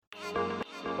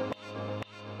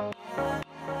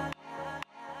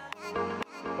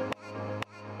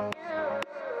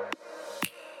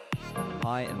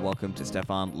Hi, and welcome to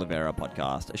Stefan Livera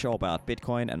Podcast, a show about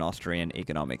Bitcoin and Austrian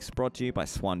economics, brought to you by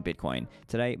Swan Bitcoin.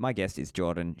 Today, my guest is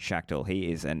Jordan Schachtel.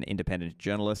 He is an independent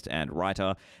journalist and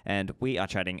writer, and we are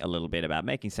chatting a little bit about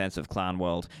making sense of clown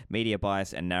world, media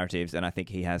bias, and narratives, and I think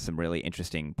he has some really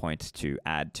interesting points to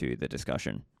add to the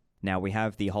discussion. Now, we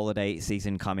have the holiday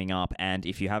season coming up, and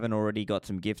if you haven't already got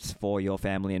some gifts for your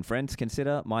family and friends,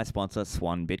 consider my sponsor,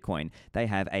 Swan Bitcoin. They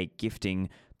have a gifting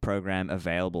program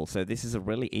available. So this is a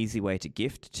really easy way to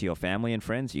gift to your family and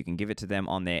friends. You can give it to them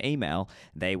on their email.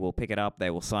 They will pick it up,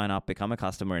 they will sign up, become a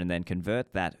customer, and then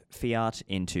convert that fiat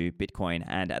into Bitcoin.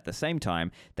 And at the same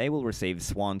time, they will receive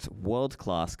Swan's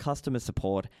world-class customer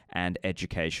support and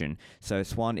education. So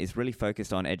Swan is really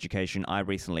focused on education. I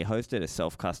recently hosted a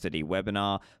self-custody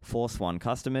webinar for Swan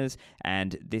customers,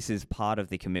 and this is part of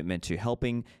the commitment to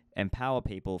helping empower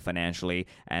people financially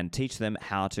and teach them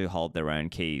how to hold their own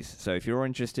keys. So if you're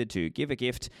interested to give a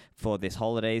gift for this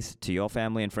holidays to your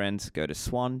family and friends, go to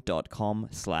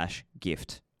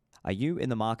swan.com/gift. Are you in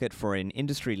the market for an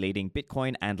industry-leading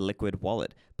Bitcoin and Liquid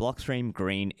wallet? Blockstream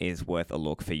Green is worth a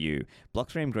look for you.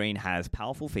 Blockstream Green has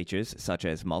powerful features such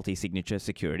as multi-signature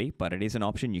security, but it is an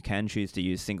option. You can choose to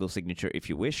use single signature if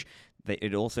you wish.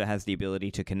 It also has the ability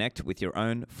to connect with your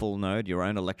own full node, your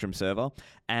own Electrum server,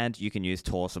 and you can use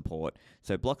Tor support.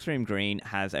 So Blockstream Green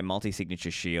has a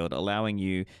multi-signature shield, allowing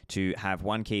you to have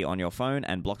one key on your phone,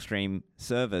 and Blockstream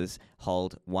servers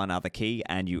hold one other key,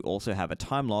 and you also have a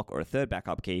time lock or a third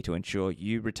backup key to ensure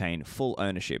you retain full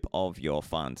ownership of your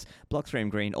funds.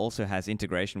 Blockstream Green also has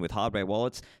integration with hardware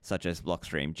wallets such as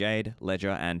Blockstream Jade,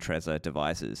 Ledger, and Trezor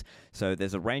devices. So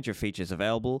there's a range of features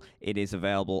available. It is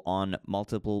available on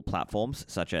multiple platforms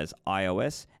such as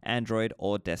iOS, Android,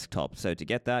 or desktop. So to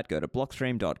get that, go to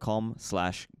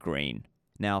blockstream.com/green.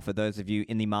 Now, for those of you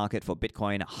in the market for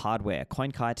Bitcoin hardware,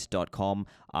 CoinKite.com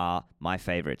are my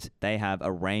favorites. They have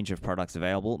a range of products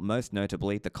available, most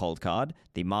notably the Cold Card.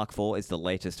 The Mark IV is the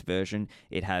latest version.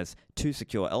 It has 2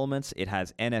 secure elements, it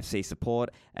has NFC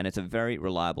support, and it's a very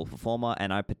reliable performer.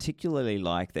 And I particularly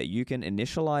like that you can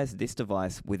initialize this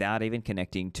device without even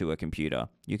connecting to a computer.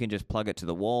 You can just plug it to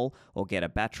the wall or get a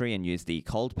battery and use the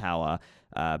Cold Power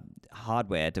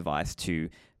hardware device to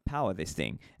power this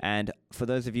thing. And for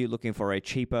those of you looking for a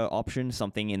cheaper option,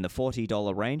 something in the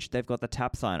 $40 range, they've got the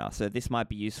Tap Signer. So this might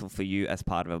be useful for you as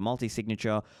part of a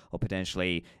multi-signature, or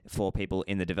potentially for people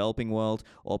in the developing world,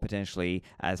 or potentially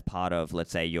as part of, let's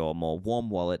say, your more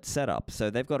warm wallet setup. So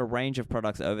they've got a range of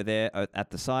products over there at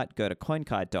the site. Go to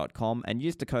coinkite.com and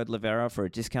use the code Livera for a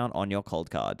discount on your Cold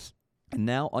Cards. And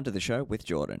now onto the show with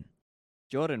Jordan.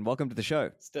 Jordan, welcome to the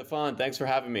show. Stefan, thanks for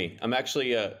having me. I'm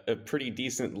actually a pretty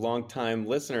decent long-time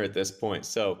listener at this point.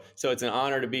 So it's an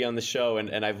honor to be on the show,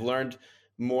 and I've learned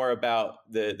more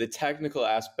about the technical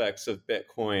aspects of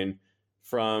Bitcoin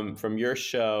from your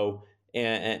show,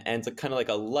 and it's kind of like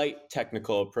a light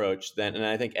technical approach than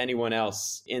I think anyone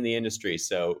else in the industry.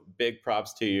 So big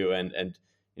props to you, and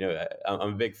you know,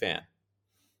 I'm a big fan.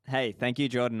 Hey, thank you,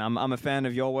 Jordan. I'm a fan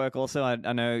of your work also. I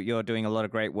know you're doing a lot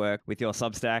of great work with your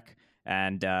Substack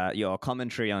and your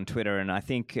commentary on Twitter. And I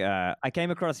think I came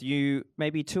across you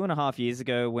maybe 2.5 years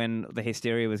ago when the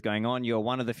hysteria was going on. You're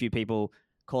one of the few people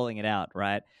calling it out,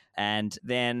 right? And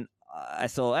then I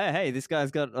saw, hey, this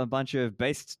guy's got a bunch of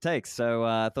based takes. So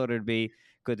I thought it would be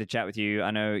good to chat with you.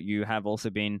 I know you have also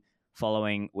been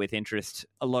following with interest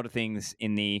a lot of things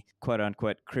in the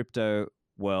quote-unquote crypto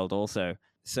world also.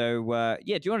 So,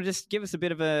 do you want to just give us a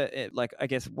bit of I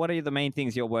guess, what are the main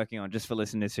things you're working on, just for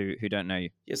listeners who don't know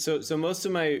you? Yeah, so most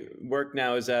of my work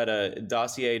now is at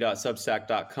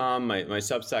dossier.substack.com, my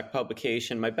Substack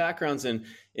publication. My background's in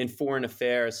foreign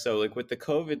affairs. So like with the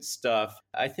COVID stuff,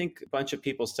 I think a bunch of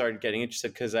people started getting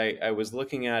interested because I was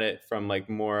looking at it from like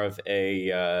more of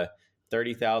a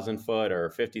 30,000 foot or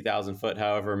 50,000 foot,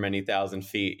 however many thousand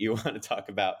feet you want to talk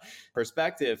about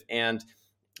perspective. And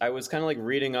I was kind of like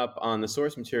reading up on the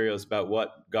source materials about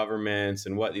what governments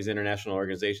and what these international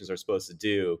organizations are supposed to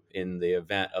do in the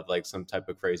event of like some type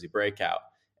of crazy breakout.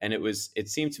 And it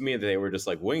seemed to me that they were just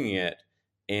like winging it.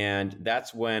 And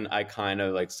that's when I kind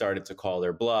of like started to call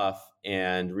their bluff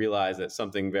and realized that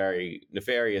something very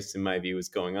nefarious in my view was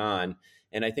going on.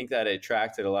 And I think that it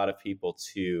attracted a lot of people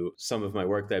to some of my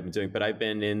work that I've been doing. But I've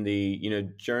been in the,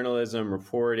 journalism,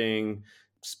 reporting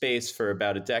space for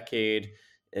about a decade.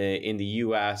 In the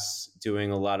US,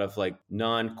 doing a lot of like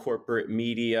non-corporate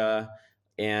media,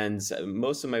 and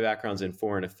most of my background's in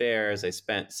foreign affairs. I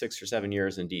spent 6 or 7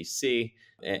 years in DC,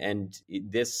 and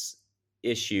this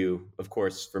issue, of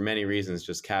course, for many reasons,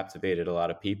 just captivated a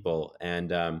lot of people.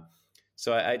 And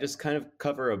so I just kind of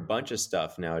cover a bunch of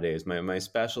stuff nowadays. My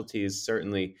specialty is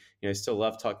certainly, I still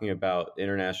love talking about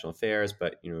international affairs,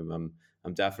 but I'm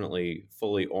I'm definitely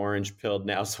fully orange pilled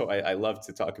now. So I love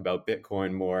to talk about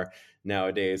Bitcoin more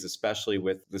nowadays, especially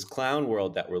with this clown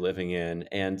world that we're living in.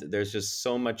 And there's just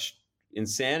so much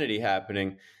insanity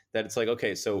happening that it's like,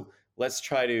 okay, so let's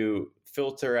try to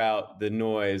filter out the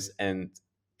noise and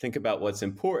think about what's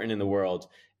important in the world.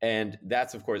 And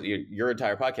that's, of course, your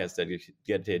entire podcast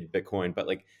dedicated to Bitcoin. But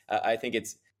like, I think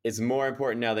it's more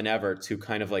important now than ever to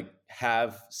kind of like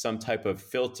have some type of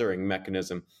filtering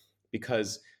mechanism,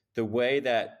 because the way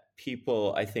that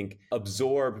people, I think,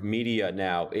 absorb media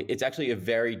now, it's actually a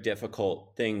very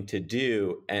difficult thing to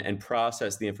do and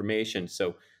process the information.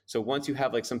 So once you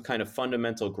have like some kind of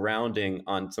fundamental grounding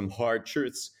on some hard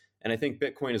truths, and I think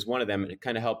Bitcoin is one of them, it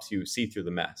kind of helps you see through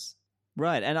the mess.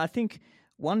 Right. And I think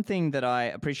one thing that I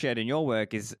appreciate in your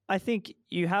work is I think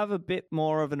you have a bit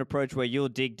more of an approach where you'll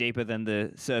dig deeper than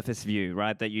the surface view,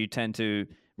 right? That you tend to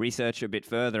research a bit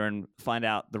further and find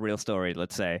out the real story,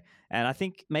 let's say. And I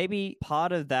think maybe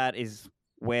part of that is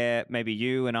where maybe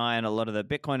you and I and a lot of the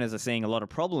Bitcoiners are seeing a lot of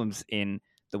problems in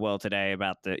the world today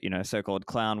about the, so-called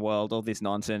clown world, all this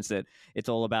nonsense that it's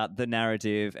all about the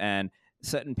narrative and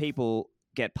certain people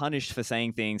get punished for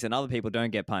saying things and other people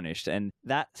don't get punished. And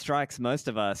that strikes most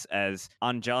of us as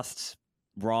unjust,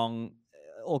 wrong,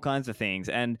 all kinds of things.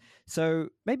 And so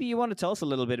maybe you want to tell us a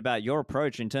little bit about your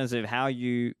approach in terms of how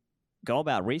you go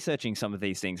about researching some of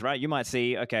these things, right? You might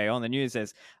see, okay, on the news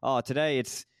says, oh, today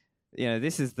it's,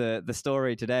 this is the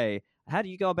story today. How do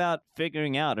you go about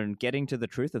figuring out and getting to the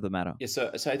truth of the matter? Yeah,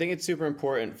 so I think it's super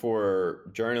important for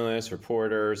journalists,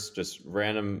 reporters, just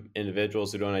random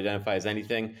individuals who don't identify as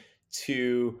anything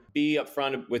to be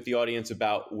upfront with the audience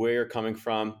about where you're coming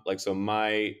from. Like, so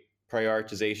my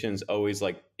prioritization is always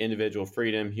like individual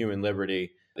freedom, human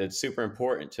liberty. It's super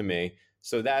important to me.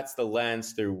 So that's the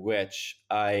lens through which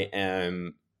I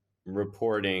am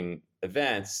reporting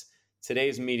events.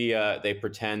 Today's media, they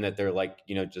pretend that they're like,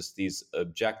 just these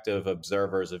objective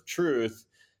observers of truth.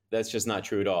 That's just not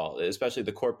true at all. Especially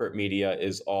the corporate media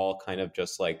is all kind of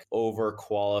just like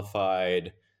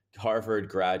overqualified Harvard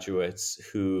graduates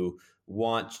who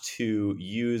want to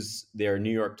use their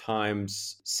New York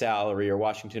Times salary or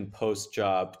Washington Post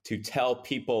job to tell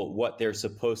people what they're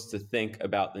supposed to think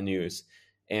about the news.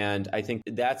 And I think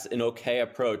that's an okay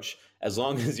approach as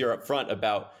long as you're upfront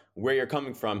about where you're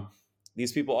coming from.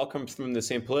 These people all come from the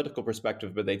same political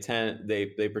perspective, but they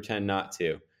pretend not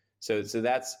to. So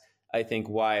that's, I think,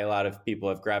 why a lot of people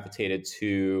have gravitated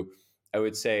to, I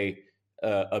would say,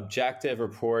 objective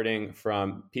reporting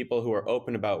from people who are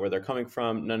open about where they're coming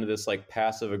from. None of this like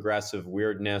passive aggressive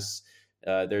weirdness.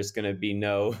 There's going to be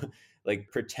no like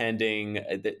pretending.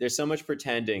 There's so much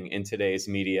pretending in today's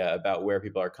media about where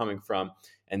people are coming from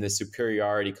and the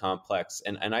superiority complex.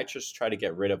 And I just try to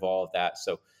get rid of all of that.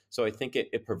 So I think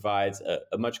it provides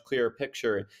a much clearer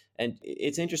picture. And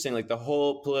it's interesting, like the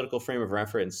whole political frame of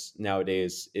reference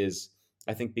nowadays is,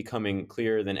 I think, becoming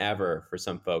clearer than ever for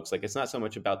some folks. Like, it's not so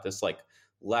much about this like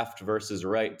left versus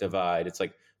right divide. It's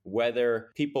like whether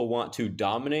people want to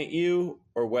dominate you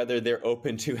or whether they're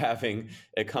open to having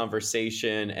a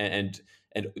conversation and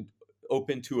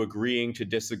open to agreeing to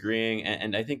disagreeing.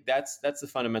 And I think that's the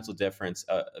fundamental difference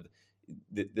of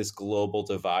this global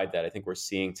divide that I think we're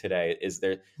seeing today. Is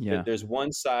there's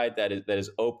one side that is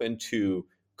open to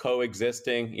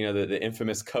coexisting, the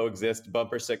infamous coexist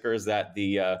bumper stickers that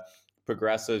the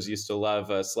progressives used to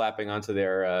love slapping onto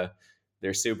their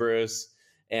Subarus.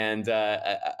 And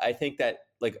I think that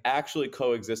like actually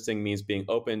coexisting means being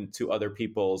open to other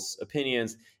people's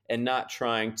opinions and not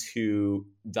trying to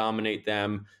dominate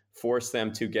them, force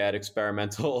them to get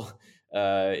experimental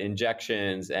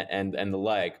injections and the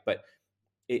like. But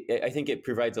I think it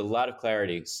provides a lot of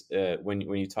clarity when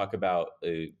you talk about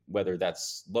whether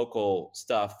that's local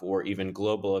stuff or even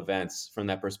global events from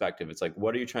that perspective. It's like,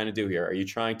 what are you trying to do here? Are you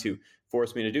trying to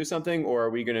force me to do something, or are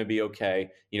we going to be okay,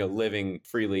 living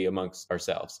freely amongst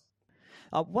ourselves?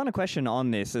 One question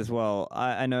on this as well.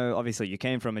 I know obviously you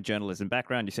came from a journalism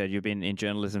background. You said you've been in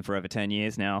journalism for over 10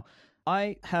 years now.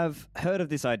 I have heard of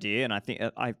this idea, and I think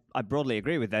I broadly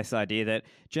agree with this idea that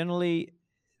generally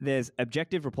there's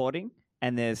objective reporting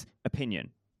and there's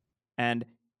opinion. And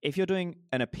if you're doing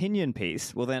an opinion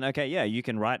piece, well then, okay, yeah, you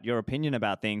can write your opinion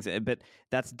about things, but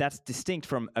that's distinct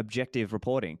from objective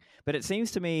reporting. But it seems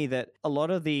to me that a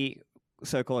lot of the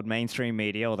so-called mainstream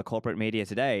media or the corporate media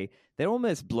today, they're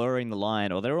almost blurring the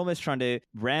line, or they're almost trying to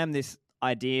ram this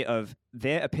idea of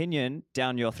their opinion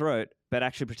down your throat, but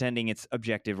actually pretending it's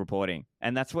objective reporting.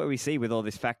 And that's what we see with all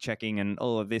this fact-checking and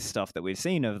all of this stuff that we've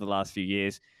seen over the last few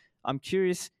years. I'm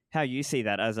curious how you see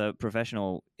that as a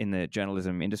professional in the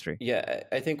journalism industry. Yeah,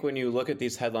 I think when you look at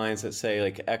these headlines that say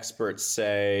like experts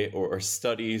say or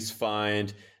studies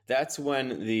find, that's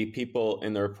when the people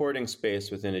in the reporting space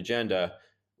within Agenda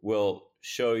will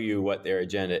show you what their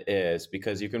agenda is,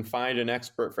 because you can find an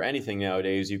expert for anything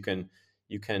nowadays. You can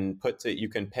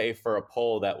pay for a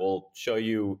poll that will show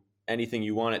you anything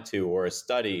you want it to, or a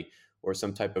study, or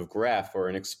some type of graph, or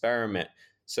an experiment.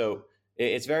 So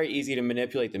it's very easy to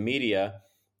manipulate the media.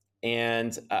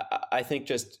 And I think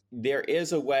just there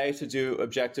is a way to do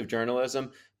objective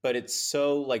journalism, but it's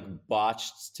so like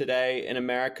botched today in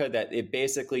America that it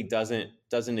basically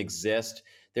doesn't exist.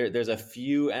 There's a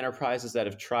few enterprises that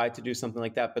have tried to do something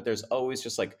like that, but there's always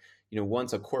just like,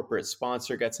 once a corporate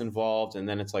sponsor gets involved, and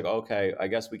then it's like, okay, I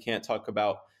guess we can't talk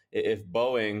about if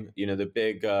Boeing, the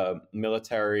big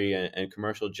military and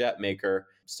commercial jet maker,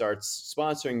 starts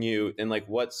sponsoring you, then like,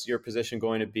 what's your position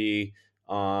going to be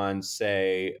on,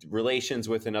 say, relations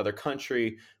with another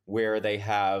country where they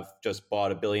have just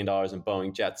bought $1 billion in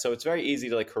Boeing jets? So it's very easy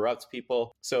to like corrupt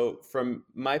people. So from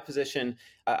my position,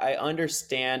 I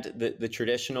understand the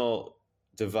traditional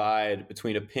divide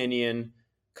between opinion,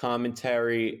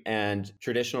 commentary, and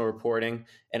traditional reporting.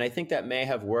 And I think that may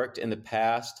have worked in the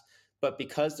past, but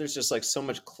because there's just like so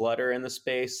much clutter in the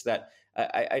space, that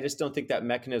I just don't think that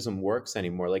mechanism works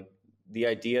anymore. Like the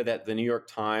idea that the New York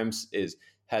Times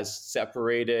has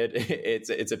separated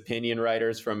its opinion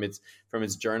writers from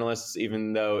its journalists,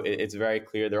 even though it's very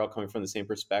clear they're all coming from the same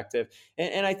perspective.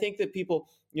 And I think that people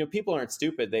aren't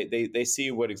stupid. They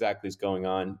see what exactly is going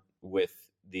on with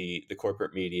the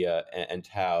corporate media, and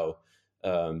how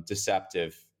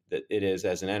deceptive that it is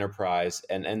as an enterprise.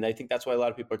 And I think that's why a lot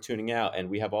of people are tuning out. And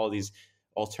we have all these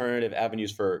alternative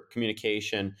avenues for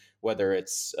communication, whether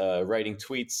it's writing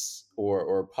tweets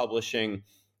or publishing,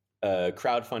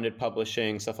 crowdfunded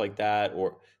publishing, stuff like that,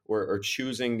 or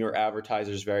choosing your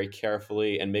advertisers very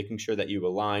carefully and making sure that you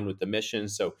align with the mission,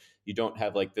 so you don't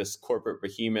have like this corporate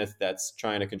behemoth that's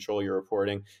trying to control your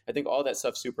reporting. I think all that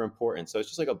stuff's super important. So it's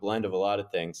just like a blend of a lot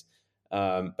of things.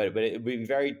 But it would be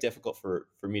very difficult for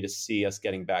me to see us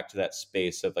getting back to that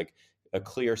space of like a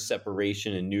clear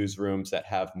separation in newsrooms that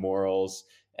have morals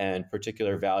and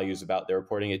particular values about their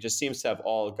reporting. It just seems to have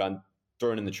all gone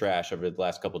thrown in the trash over the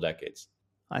last couple decades.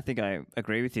 I think I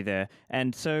agree with you there.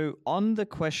 And so on the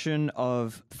question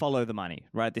of follow the money,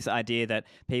 right? This idea that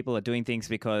people are doing things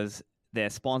because their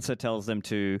sponsor tells them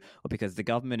to, or because the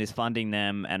government is funding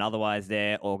them, and otherwise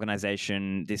their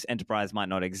organization, this enterprise, might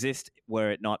not exist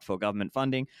were it not for government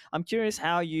funding. I'm curious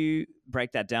how you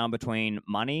break that down between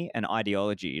money and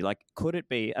ideology. Like, could it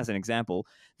be, as an example,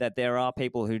 that there are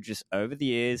people who just over the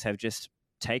years have just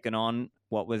taken on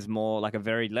what was more like a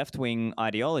very left-wing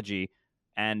ideology,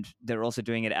 and they're also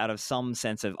doing it out of some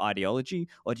sense of ideology?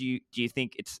 Or do you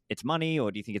think it's money, or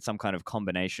do you think it's some kind of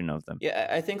combination of them? Yeah,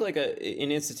 I think like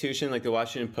an institution like the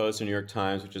Washington Post or New York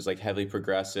Times, which is like heavily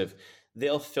progressive,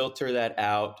 they'll filter that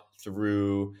out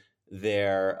through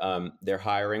their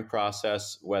hiring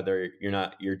process, whether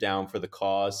you're down for the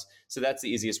cause. So that's the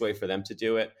easiest way for them to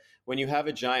do it. When you have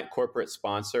a giant corporate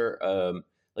sponsor,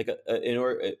 like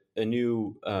a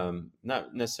new,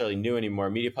 not necessarily new anymore,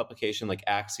 media publication like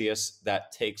Axios,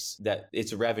 that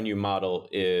its revenue model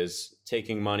is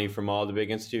taking money from all the big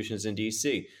institutions in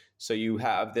DC. So you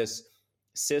have this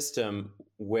system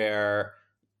where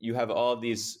you have all of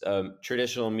these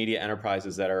traditional media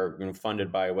enterprises that are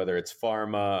funded by whether it's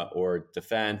pharma or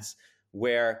defense,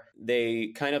 where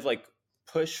they kind of like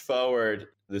push forward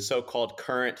the so-called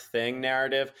current thing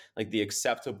narrative, like the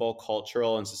acceptable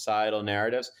cultural and societal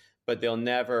narratives, but they'll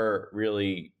never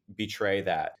really betray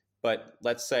that. But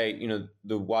let's say,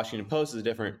 the Washington Post is a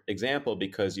different example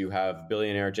because you have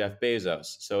billionaire Jeff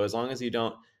Bezos. So as long as you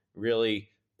don't really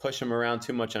push him around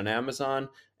too much on Amazon,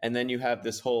 and then you have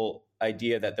this whole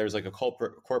idea that there's like a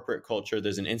corporate culture,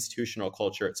 there's an institutional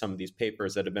culture at some of these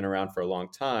papers that have been around for a long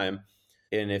time.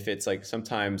 And if it's like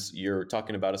sometimes you're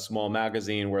talking about a small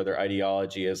magazine where their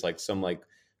ideology is like some like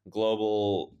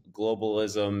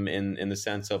globalism in the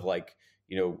sense of like,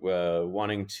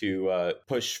 wanting to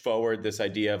push forward this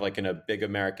idea of like in a big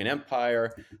American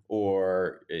empire,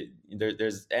 or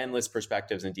there's endless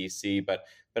perspectives in DC, but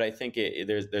I think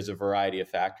there's a variety of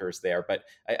factors there. But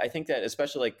I think that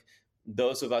especially like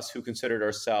those of us who considered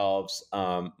ourselves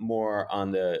more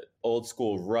on the old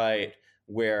school right,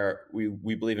 where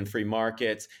we believe in free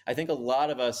markets. I think a lot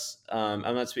of us,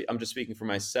 I'm just speaking for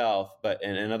myself, but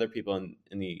and other people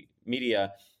in the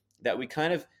media, that we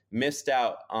kind of missed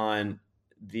out on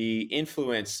the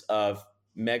influence of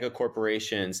mega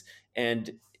corporations,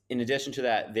 and in addition to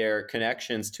that, their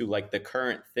connections to like the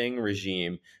current thing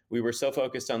regime. We were so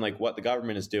focused on like what the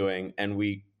government is doing, and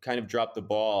we kind of dropped the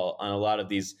ball on a lot of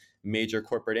these major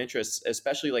corporate interests,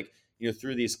 especially like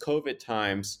through these COVID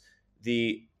times.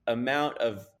 The amount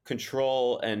of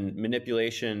control and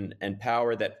manipulation and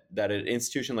power that an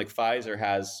institution like Pfizer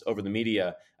has over the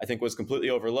media, I think was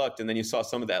completely overlooked. And then you saw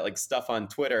some of that like stuff on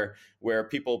Twitter where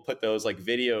people put those like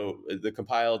the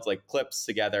compiled like clips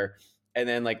together, and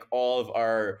then like all of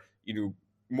our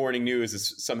morning news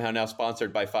is somehow now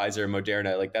sponsored by Pfizer and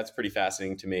Moderna. Like that's pretty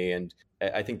fascinating to me, and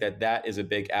I think that is a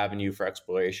big avenue for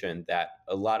exploration that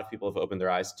a lot of people have opened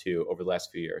their eyes to over the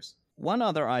last few years. One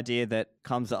other idea that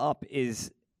comes up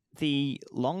is the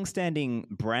long-standing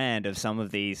brand of some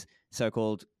of these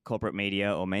so-called corporate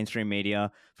media or mainstream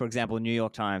media. For example, New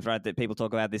York Times, right? That people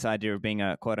talk about this idea of being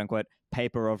a quote-unquote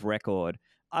paper of record.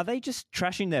 Are they just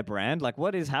trashing their brand? Like,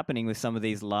 what is happening with some of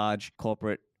these large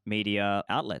corporate media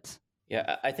outlets?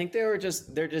 Yeah, I think they're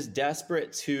just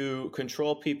desperate to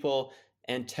control people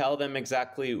and tell them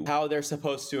exactly how they're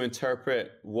supposed to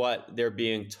interpret what they're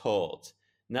being told.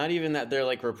 Not even that they're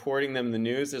like reporting them the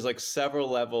news. There's like several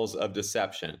levels of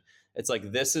deception. It's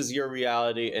like, this is your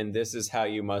reality and this is how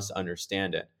you must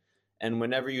understand it. And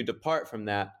whenever you depart from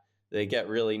that, they get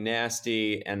really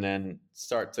nasty and then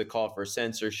start to call for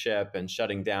censorship and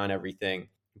shutting down everything.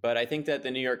 But I think that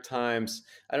the New York Times,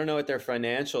 I don't know what their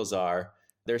financials are.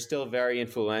 They're still very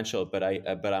influential, but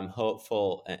I'm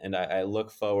hopeful, and I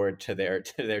look forward to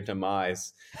their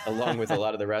demise, along with a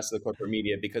lot of the rest of the corporate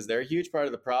media, because they're a huge part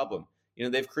of the problem.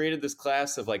 They've created this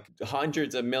class of like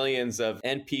hundreds of millions of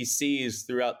NPCs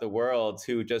throughout the world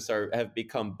who just have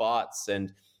become bots,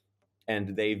 and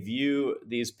they view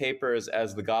these papers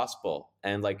as the gospel.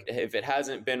 And like, if it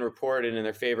hasn't been reported in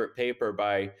their favorite paper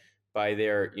by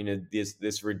their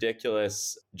this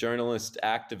ridiculous journalist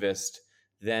activist,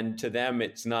 then to them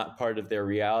it's not part of their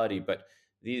reality. But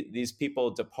these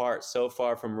people depart so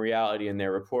far from reality in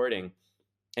their reporting,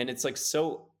 and it's like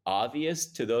so obvious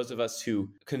to those of us who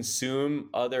consume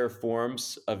other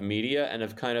forms of media and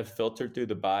have kind of filtered through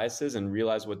the biases and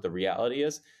realize what the reality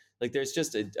is. Like, there's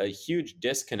just a huge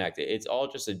disconnect. It's all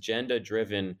just agenda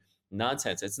driven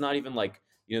nonsense. It's not even like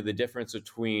the difference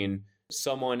between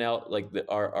someone else, like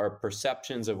our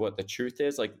perceptions of what the truth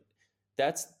is. Like,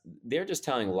 they're just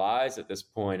telling lies at this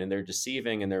point, and they're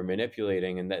deceiving and they're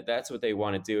manipulating, and that's what they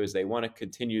want to do. Is they want to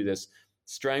continue this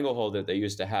stranglehold that they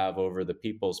used to have over the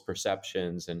people's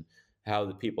perceptions and how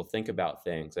the people think about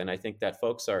things. And I think that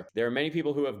there are many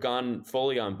people who have gone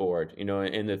fully on board, in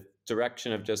the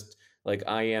direction of just like,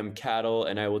 I am cattle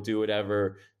and I will do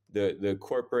whatever the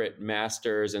corporate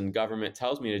masters and government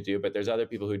tells me to do. But there's other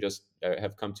people who just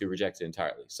have come to reject it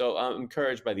entirely. So I'm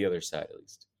encouraged by the other side, at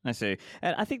least. I see.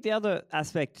 And I think the other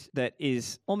aspect that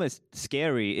is almost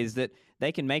scary is that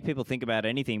they can make people think about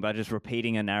anything by just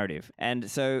repeating a narrative. And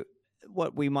so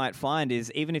what we might find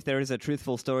is, even if there is a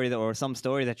truthful story or some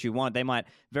story that you want, they might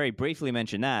very briefly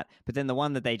mention that, but then the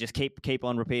one that they just keep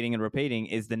on repeating and repeating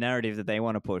is the narrative that they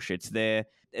want to push.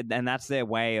 And that's their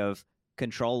way of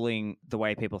controlling the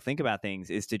way people think about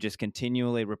things, is to just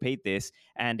continually repeat this.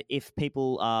 And if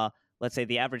people are, let's say,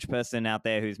 the average person out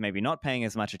there who's maybe not paying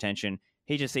as much attention,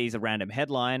 he just sees a random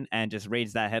headline and just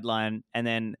reads that headline, and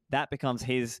then that becomes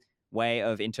his way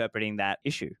of interpreting that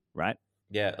issue, right?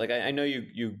 Yeah, like I know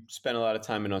you spent a lot of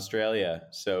time in Australia,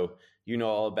 so you know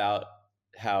all about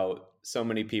how so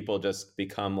many people just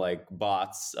become like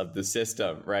bots of the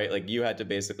system, right? Like, you had to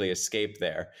basically escape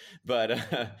there. But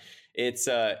it's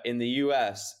in the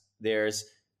US, there's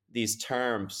these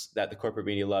terms that the corporate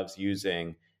media loves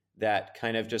using that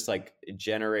kind of just like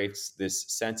generates this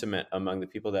sentiment among the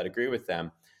people that agree with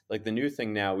them. Like, the new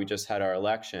thing now, we just had our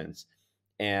elections.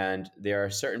 And there are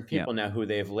certain people now who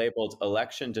they've labeled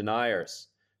election deniers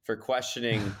for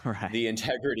questioning right. the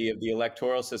integrity of the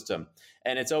electoral system.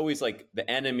 And it's always like the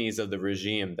enemies of the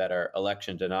regime that are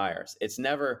election deniers. It's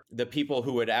never the people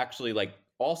who would actually like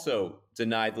also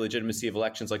deny the legitimacy of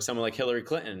elections, like someone like Hillary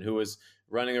Clinton, who was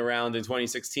running around in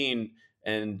 2016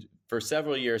 and for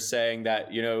several years saying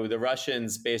that, the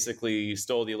Russians basically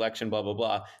stole the election, blah, blah,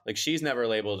 blah. Like, she's never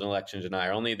labeled an election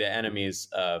denier. Only the enemies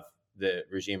of the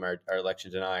regime are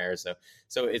election deniers.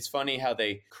 So it's funny how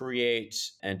they create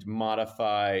and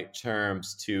modify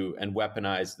terms and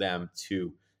weaponize them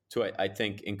to I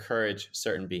think encourage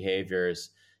certain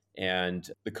behaviors. And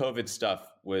the COVID stuff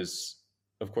was,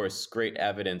 of course, great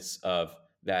evidence of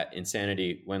that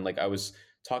insanity. When like I was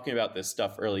talking about this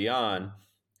stuff early on,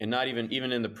 and not even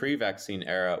in the pre-vaccine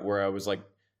era, where I was like,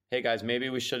 hey guys, maybe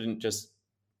we shouldn't just,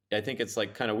 I think it's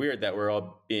like kind of weird that we're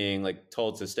all being like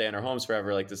told to stay in our homes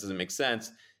forever. Like, this doesn't make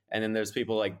sense. And then there's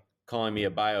people like calling me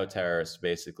a bioterrorist,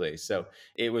 basically. So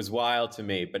it was wild to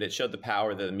me, but it showed the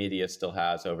power that the media still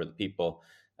has over the people.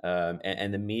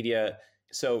 And the media.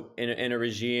 So in a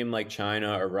regime like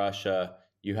China or Russia,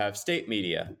 you have state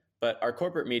media, But our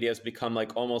corporate media has become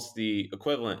like almost the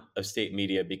equivalent of state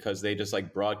media because they just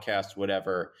like broadcast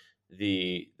whatever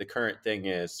the current thing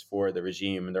is for the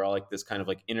regime, and they're all like this kind of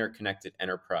like interconnected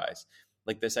enterprise.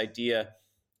 Like this idea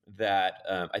that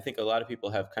I think a lot of people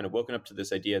have kind of woken up to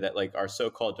this idea that like our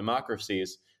so-called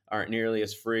democracies aren't nearly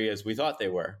as free as we thought they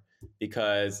were,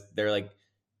 because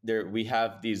we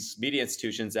have these media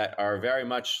institutions that are very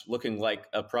much looking like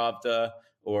a Pravda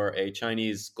or a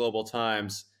Chinese Global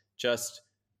Times, just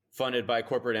funded by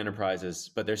corporate enterprises,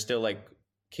 but they're still like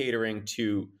catering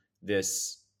to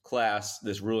this class,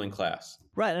 this ruling class.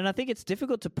 Right. And I think it's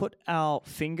difficult to put our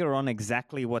finger on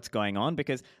exactly what's going on,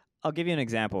 because I'll give you an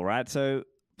example, right? So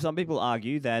some people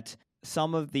argue that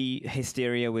some of the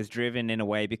hysteria was driven in a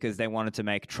way because they wanted to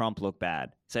make Trump look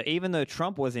bad. So even though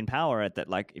Trump was in power at that,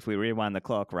 like if we rewind the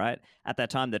clock, right, at that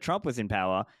time that Trump was in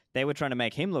power, they were trying to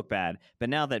make him look bad. But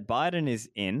now that Biden is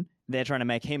in, they're trying to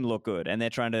make him look good, and they're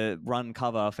trying to run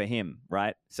cover for him,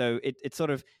 right? So it sort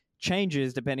of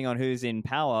changes depending on who's in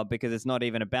power, because it's not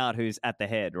even about who's at the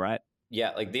head, right?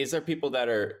 Yeah, like these are people that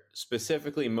are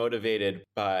specifically motivated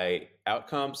by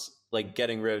outcomes, like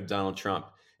getting rid of Donald Trump.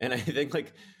 And I think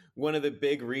like one of the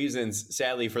big reasons,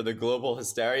 sadly, for the global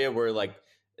hysteria, where like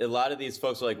a lot of these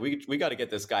folks are like, we got to get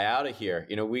this guy out of here.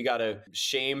 You know, we got to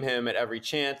shame him at every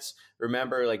chance.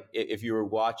 Remember, like if you were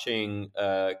watching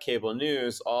cable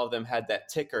news, all of them had that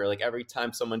ticker. Like every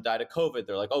time someone died of COVID,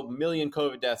 they're like, oh, million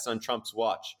COVID deaths on Trump's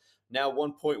watch. Now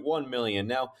 1.1 million.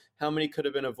 Now, how many could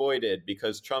have been avoided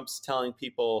because Trump's telling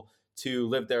people to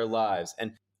live their lives?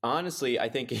 And honestly, I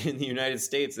think in the United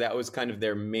States, that was kind of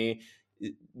their main,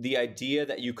 the idea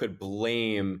that you could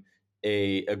blame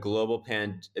a global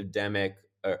pandemic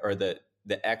or the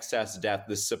excess death,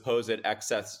 the supposed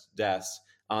excess deaths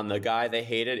on the guy they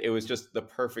hated. It was just the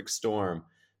perfect storm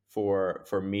for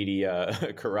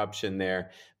media corruption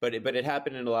there. But it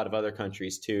happened in a lot of other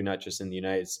countries too, not just in the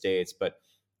United States, but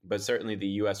certainly the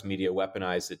U.S. media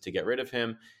weaponized it to get rid of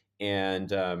him.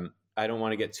 And I don't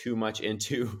want to get too much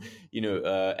into,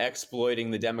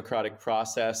 exploiting the democratic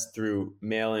process through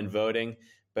mail-in voting,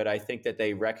 but I think that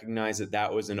they recognize that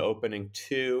that was an opening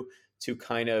to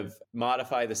kind of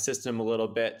modify the system a little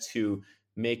bit to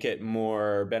make it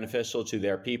more beneficial to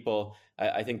their people.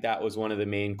 I think that was one of the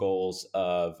main goals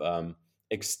of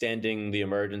extending the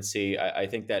emergency. I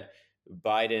think that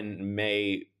Biden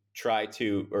may try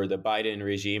to, or the Biden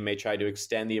regime may try to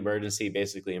extend the emergency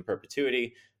basically in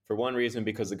perpetuity. For one reason,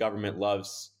 because the government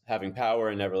loves having power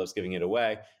and never loves giving it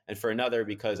away. And for another,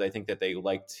 because I think that they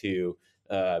like to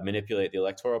manipulate the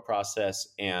electoral process.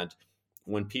 And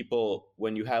when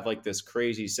you have like this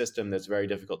crazy system that's very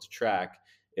difficult to track,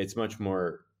 it's much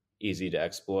more easy to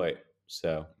exploit.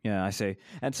 So, yeah, I see.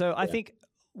 And so I think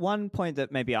one point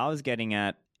that maybe I was getting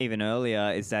at even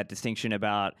earlier is that distinction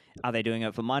about, are they doing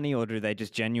it for money, or do they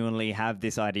just genuinely have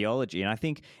this ideology? And I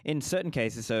think in certain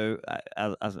cases, so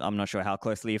I'm not sure how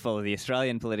closely you follow the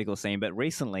Australian political scene, but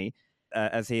recently,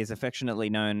 as he is affectionately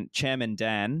known, Chairman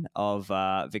Dan of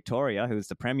Victoria, who was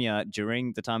the premier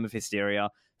during the time of hysteria,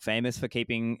 famous for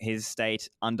keeping his state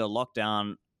under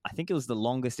lockdown, I think it was the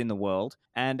longest in the world,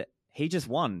 and he just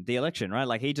won the election, right?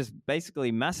 Like he just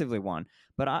basically massively won.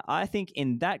 But I think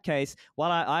in that case,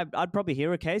 while I'd probably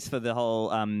hear a case for the whole,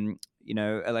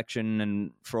 election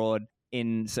and fraud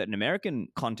in certain American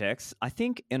contexts, I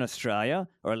think in Australia,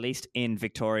 or at least in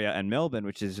Victoria and Melbourne,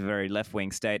 which is a very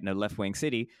left-wing state and a left-wing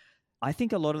city, I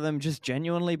think a lot of them just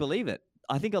genuinely believe it.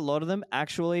 I think a lot of them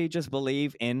actually just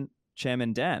believe in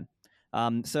Chairman Dan.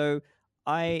 So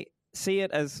I see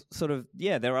it as sort of,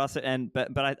 there are,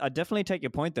 but I definitely take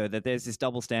your point though, that there's this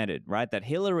double standard, right? That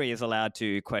Hillary is allowed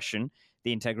to question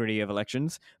the integrity of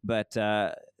elections, but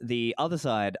the other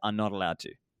side are not allowed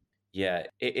to. Yeah,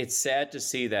 it's sad to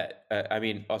see that.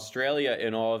 Australia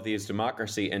in all of these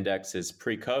democracy indexes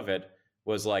pre-COVID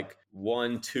was like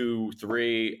 1, 2,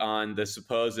 3 on the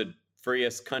supposed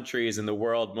freest countries in the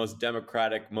world, most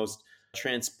democratic, most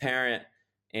transparent.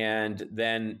 And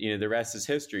then, the rest is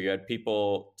history. You had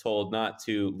people told not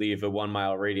to leave a 1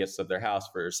 mile radius of their house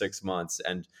for 6 months,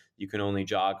 and you can only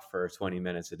jog for 20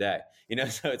 minutes a day.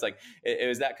 So it's like, it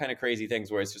was that kind of crazy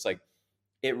things where it's just like,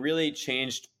 it really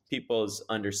changed people's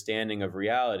understanding of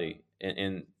reality in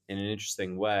an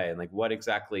interesting way. And like, what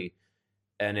exactly,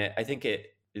 I think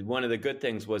one of the good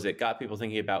things was it got people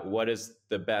thinking about what is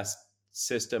the best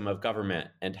system of government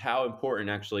and how important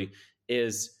actually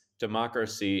is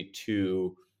democracy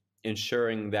to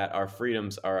ensuring that our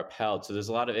freedoms are upheld. So there's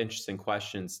a lot of interesting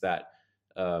questions that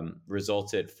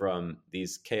resulted from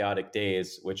these chaotic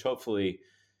days, which hopefully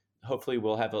hopefully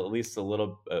we'll have at least a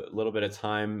little bit of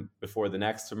time before the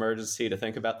next emergency to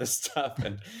think about this stuff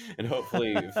and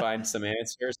hopefully find some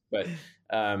answers. But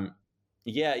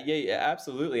yeah,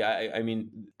 absolutely. I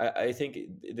mean, I think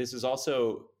this is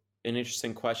also an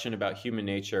interesting question about human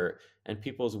nature and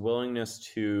people's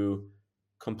willingness to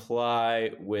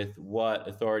comply with what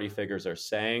authority figures are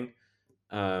saying,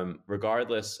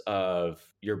 regardless of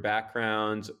your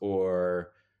background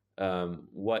or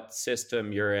what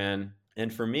system you're in.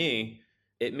 And for me,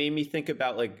 it made me think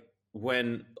about like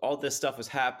when all this stuff was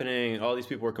happening, all these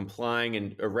people were complying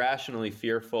and irrationally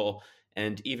fearful,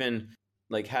 and even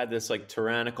like had this like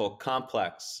tyrannical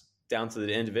complex down to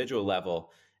the individual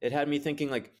level. It had me thinking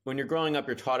like when you're growing up,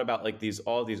 you're taught about like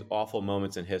all these awful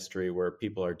moments in history where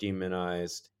people are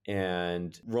demonized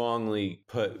and wrongly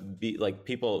be like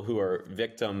people who are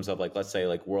victims of like, let's say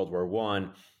like World War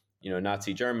One,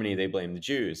 Nazi Germany, they blame the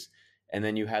Jews. And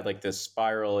then you had like this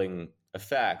spiraling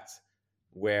effect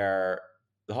where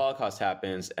the Holocaust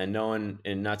happens and no one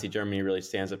in Nazi Germany really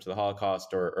stands up to the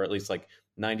Holocaust, or at least like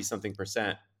 90 something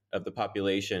percent of the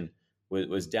population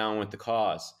was down with the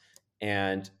cause.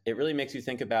 And it really makes you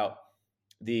think about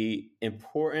the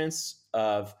importance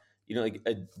of,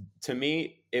 to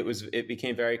me, it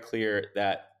became very clear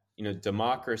that,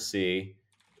 democracy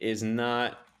is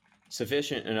not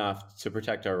sufficient enough to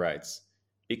protect our rights,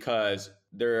 because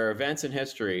there are events in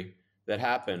history that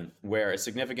happen where a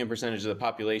significant percentage of the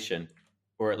population,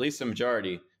 or at least a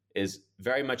majority, is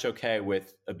very much okay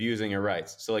with abusing your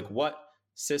rights. So like what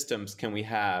systems can we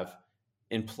have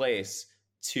in place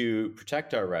to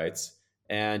protect our rights?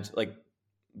 And like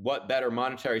what better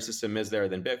monetary system is there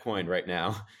than Bitcoin right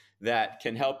now that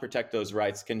can help protect those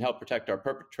rights, can help protect our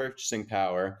purchasing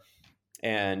power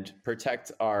and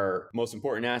protect our most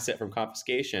important asset from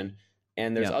confiscation.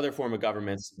 And there's other form of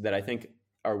governments that I think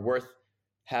are worth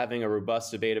having a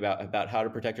robust debate about how to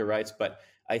protect your rights. But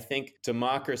I think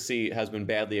democracy has been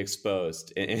badly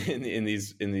exposed in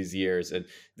these years, and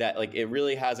that like it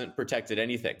really hasn't protected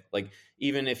anything. Like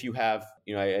even if you have,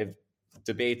 I have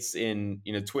debates in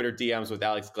Twitter DMs with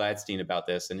Alex Gladstein about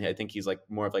this, and I think he's like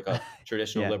more of like a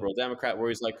traditional liberal Democrat, where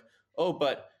he's like, oh,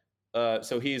 but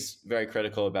so he's very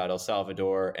critical about El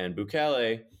Salvador and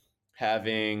Bukele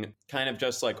having kind of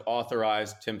just like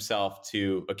authorized himself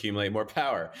to accumulate more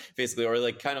power, basically, or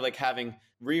like kind of like having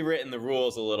rewritten the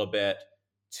rules a little bit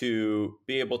to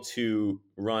be able to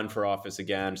run for office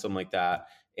again, something like that.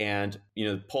 And,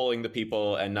 polling the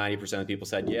people, and 90% of the people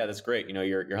said, yeah, that's great.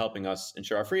 You're helping us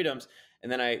ensure our freedoms.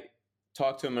 And then I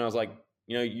talked to him and I was like,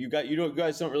 you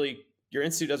guys don't really, your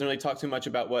institute doesn't really talk too much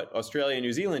about what Australia and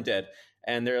New Zealand did.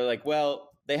 And they're like, well,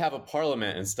 they have a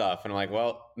parliament and stuff. And I'm like,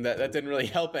 well, that didn't really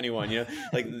help anyone.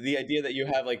 Like the idea that you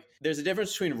have like, there's a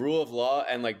difference between rule of law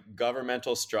and like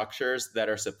governmental structures that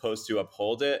are supposed to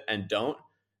uphold it and don't.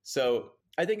 So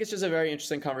I think it's just a very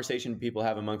interesting conversation people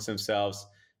have amongst themselves.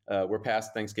 We're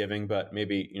past Thanksgiving, but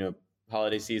maybe,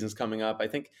 holiday season's coming up. I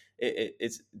think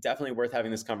it's definitely worth having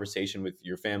this conversation with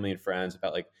your family and friends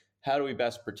about like, how do we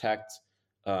best protect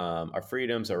our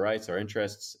freedoms, our rights, our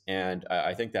interests. And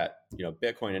I think that,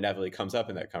 Bitcoin inevitably comes up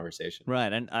in that conversation.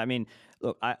 Right. And I mean,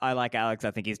 look, I like Alex.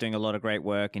 I think he's doing a lot of great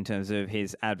work in terms of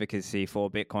his advocacy for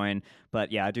Bitcoin.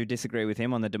 But yeah, I do disagree with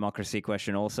him on the democracy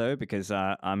question also, because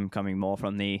I'm coming more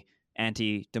from the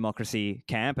anti-democracy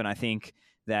camp. And I think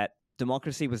that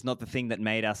democracy was not the thing that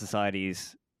made our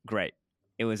societies great.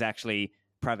 It was actually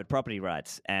private property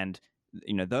rights and,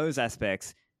 those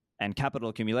aspects and capital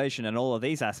accumulation and all of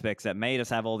these aspects that made us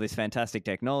have all this fantastic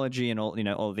technology and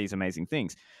all of these amazing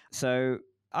things. So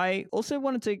I also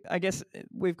wanted to, I guess,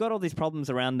 we've got all these problems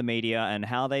around the media and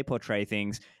how they portray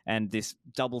things and this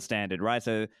double standard, right?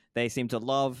 So they seem to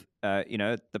love,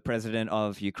 the president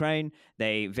of Ukraine.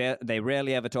 They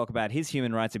rarely ever talk about his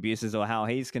human rights abuses or how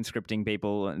he's conscripting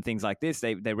people and things like this.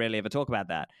 They rarely ever talk about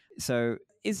that. So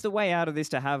is the way out of this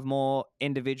to have more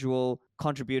individual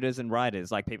contributors and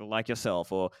writers, like people like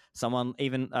yourself or someone,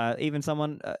 even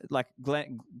someone like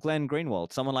Glenn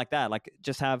Greenwald, someone like that, like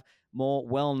just have more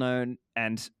well-known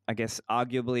and I guess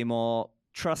arguably more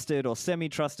trusted or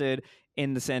semi-trusted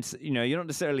in the sense, you're not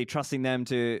necessarily trusting them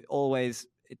to always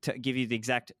to give you the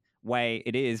exact way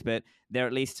it is, but they're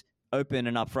at least open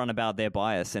and upfront about their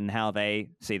bias and how they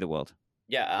see the world.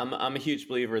 Yeah, I'm a huge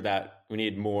believer that we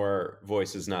need more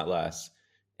voices, not less.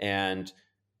 And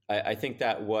I think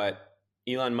that what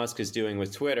Elon Musk is doing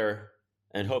with Twitter,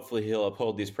 and hopefully he'll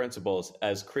uphold these principles,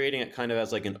 as creating it kind of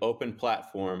as like an open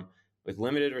platform with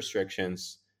limited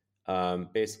restrictions,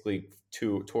 basically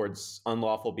towards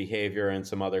unlawful behavior and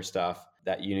some other stuff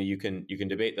that you can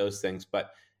debate those things,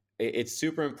 but it's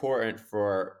super important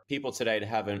for people today to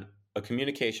have a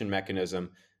communication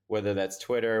mechanism whether that's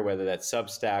Twitter, whether that's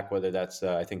Substack, whether that's,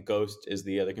 I think Ghost is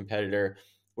the other competitor,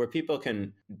 where people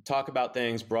can talk about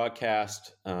things,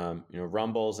 broadcast.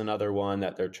 Rumble's another one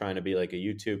that they're trying to be like a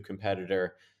YouTube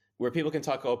competitor, where people can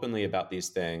talk openly about these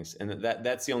things. And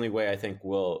that's the only way I think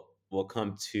we'll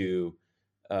come to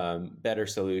better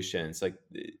solutions.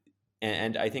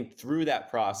 And I think through that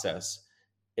process,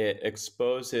 it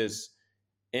exposes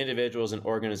individuals and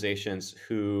organizations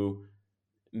who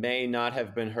may not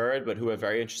have been heard, but who have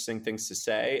very interesting things to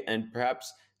say, and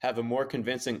perhaps have a more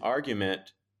convincing argument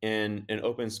in an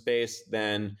open space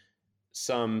than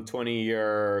some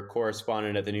 20-year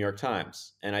correspondent at the New York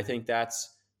Times. And I think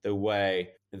that's the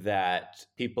way that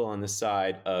people on the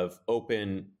side of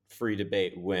open, free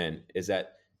debate win, is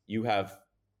that you have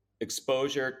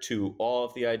exposure to all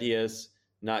of the ideas,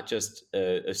 not just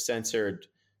a censored,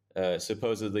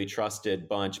 supposedly trusted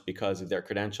bunch because of their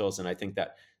credentials. And I think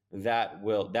that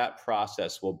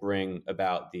process will bring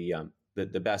about the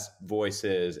best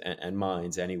voices and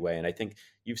minds anyway. And I think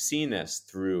you've seen this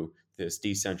through this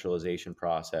decentralization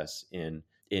process in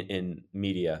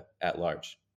media at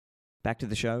large. Back to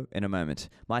the show in a moment.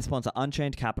 My sponsor,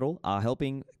 Unchained Capital, are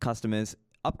helping customers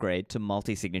upgrade to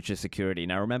multi-signature security.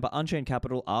 Now remember, Unchained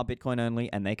Capital are Bitcoin only,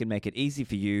 and they can make it easy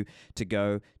for you to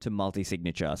go to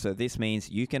multi-signature. So this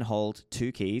means you can hold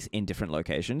 2 keys in different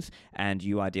locations, and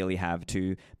you ideally have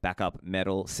 2 backup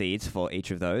metal seeds for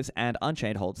each of those, and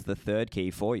Unchained holds the 3rd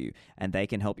key for you, and they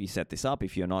can help you set this up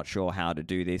if you're not sure how to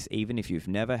do this. Even if you've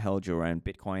never held your own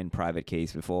Bitcoin private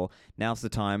keys before, now's the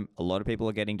time. A lot of people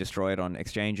are getting destroyed on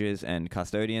exchanges and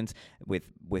custodians with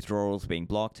withdrawals being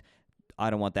blocked. I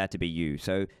don't want that to be you.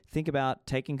 So think about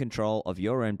taking control of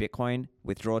your own Bitcoin,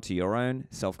 withdraw to your own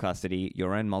self-custody,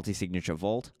 your own multi-signature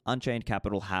vault. Unchained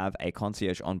Capital have a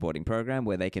concierge onboarding program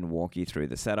where they can walk you through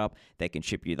the setup. They can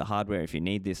ship you the hardware if you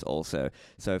need this also.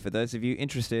 So for those of you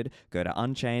interested, go to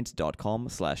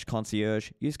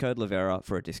unchained.com/concierge. Use code Livera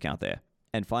for a discount there.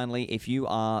 And finally, if you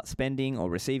are spending or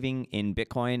receiving in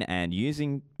Bitcoin and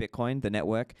using Bitcoin, the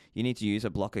network, you need to use a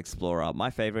block explorer.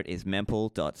 My favorite is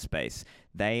mempool.space.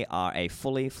 They are a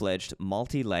fully fledged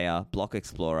multi-layer block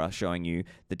explorer showing you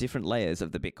the different layers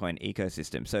of the Bitcoin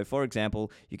ecosystem. So for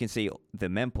example, you can see the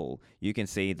mempool, you can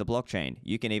see the blockchain,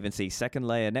 you can even see second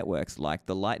layer networks like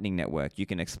the Lightning Network. You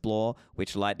can explore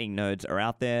which Lightning nodes are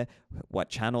out there, what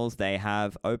channels they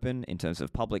have open in terms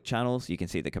of public channels. You can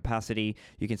see the capacity,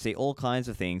 you can see all kinds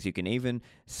of things. You can even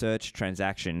search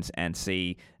transactions and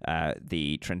see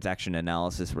the transaction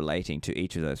analysis relating to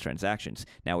each of those transactions.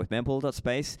 Now with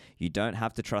mempool.space, you don't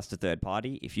have to trust a third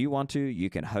party. If you want to, you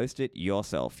can host it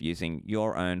yourself using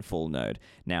your own full node.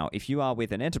 Now, if you are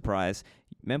with an enterprise,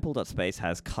 mempool.space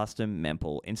has custom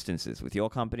mempool instances with your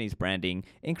company's branding,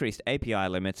 increased API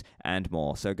limits, and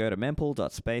more. So go to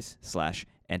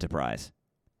mempool.space/enterprise.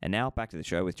 And now back to the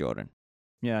show with Jordan.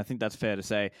 Yeah, I think that's fair to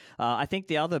say. I think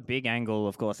the other big angle,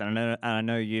 of course, and I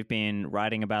know you've been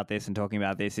writing about this and talking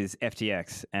about this, is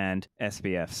FTX and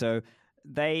SBF. So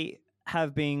they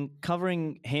have been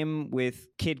covering him with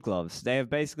kid gloves. They have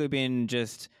basically been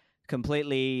just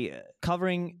completely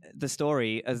covering the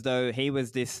story as though he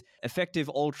was this effective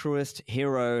altruist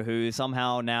hero who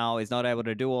somehow now is not able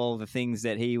to do all the things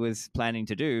that he was planning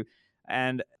to do.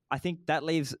 And I think that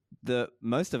leaves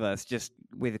most of us just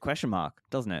with a question mark,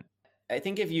 doesn't it? I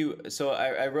think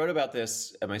I wrote about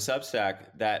this at my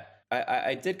Substack, that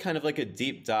I did kind of like a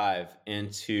deep dive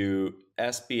into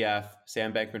SBF,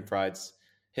 Sam Bankman-Fried's,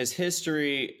 his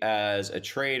history as a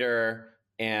trader,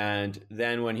 and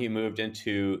then when he moved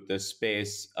into the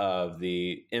space of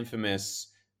the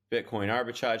infamous Bitcoin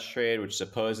arbitrage trade, which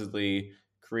supposedly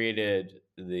created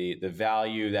the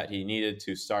value that he needed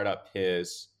to start up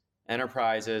his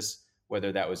enterprises,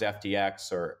 whether that was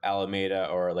FTX or Alameda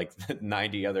or like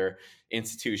 90 other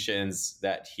institutions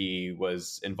that he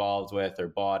was involved with or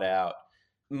bought out.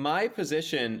 My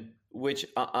position, which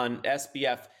on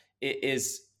SBF,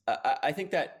 is I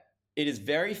think that it is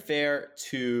very fair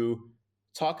to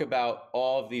talk about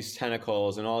all of these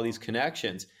tentacles and all these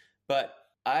connections, but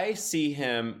I see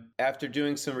him, after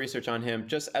doing some research on him,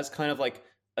 just as kind of like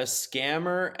a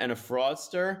scammer and a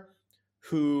fraudster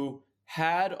who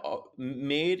had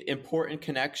made important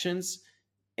connections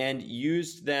and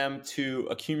used them to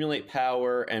accumulate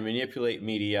power and manipulate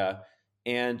media.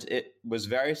 And it was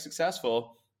very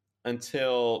successful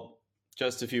until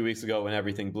just a few weeks ago when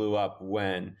everything blew up,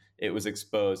 when it was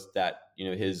exposed that,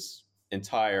 his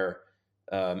entire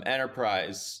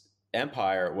enterprise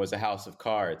empire was a house of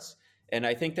cards. And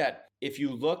I think that if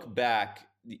you look back,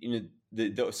 the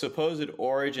supposed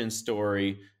origin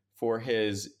story for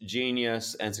his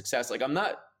genius and success, like, I'm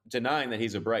not denying that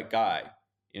he's a bright guy.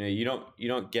 You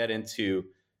don't get into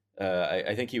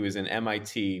I think he was an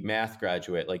MIT math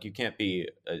graduate. Like you can't be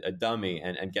a dummy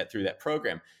and get through that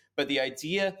program. But the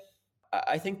idea,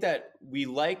 I think that we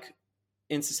like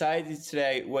in society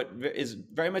today, what is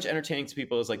very much entertaining to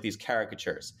people is like these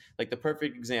caricatures. Like the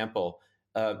perfect example,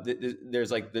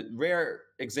 there's like the rare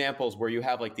examples where you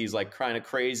have like these like kind of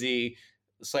crazy,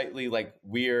 slightly like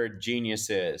weird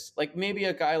geniuses, like maybe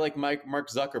a guy like Mark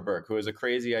Zuckerberg, who has a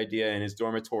crazy idea in his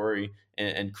dormitory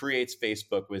and creates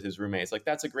Facebook with his roommates. Like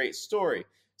that's a great story.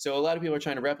 So a lot of people are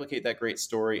trying to replicate that great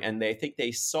story, and they think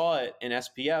they saw it in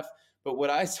SBF. But what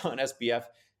I saw in SBF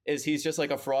is he's just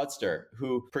like a fraudster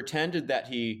who pretended that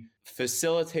he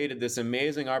facilitated this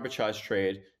amazing arbitrage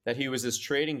trade, that he was this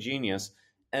trading genius.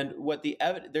 And what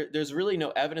there's really no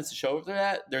evidence to show for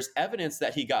that. There's evidence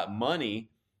that he got money.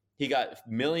 He got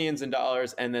millions of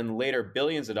dollars and then later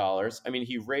billions of dollars. I mean,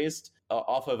 he raised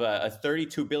off of a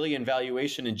 32 billion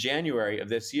valuation in January of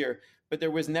this year, but there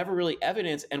was never really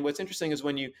evidence. And what's interesting is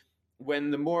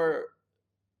when the more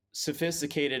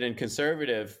sophisticated and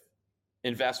conservative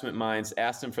investment minds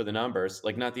asked him for the numbers,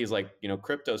 like not these like,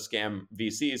 crypto scam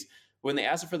VCs, when they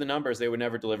asked him for the numbers, they would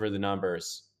never deliver the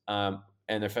numbers and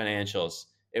their financials.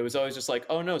 It was always just like,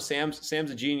 oh no, Sam's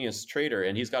a genius trader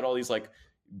and he's got all these like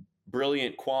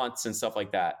brilliant quants and stuff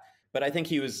like that. But I think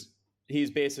he's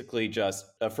basically just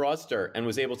a fraudster and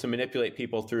was able to manipulate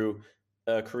people through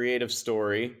a creative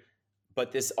story.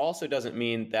 But this also doesn't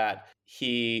mean that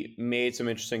he made some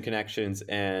interesting connections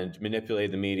and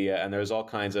manipulated the media. And there's all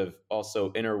kinds of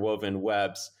also interwoven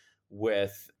webs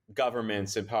with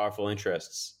governments and powerful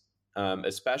interests,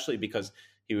 especially because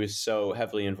he was so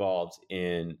heavily involved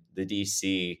in the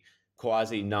DC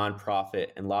quasi nonprofit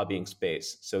and lobbying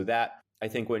space. So that, I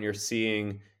think when you're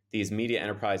seeing these media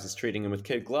enterprises treating him with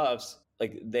kid gloves,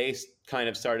 like they kind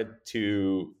of started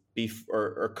to be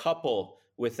or couple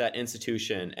with that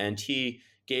institution, and he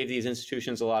gave these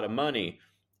institutions a lot of money,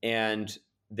 and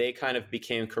they kind of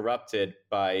became corrupted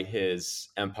by his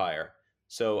empire.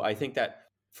 So I think that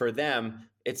for them,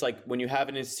 it's like when you have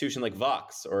an institution like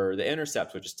Vox or The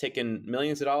Intercept, which is taking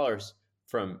millions of dollars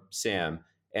from Sam,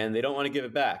 and they don't want to give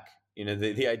it back.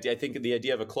 The idea, I think the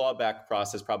idea of a clawback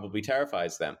process probably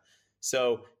terrifies them.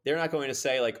 So they're not going to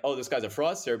say like, oh, this guy's a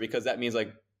fraudster, because that means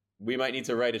like we might need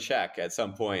to write a check at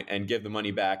some point and give the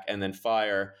money back and then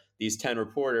fire these 10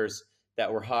 reporters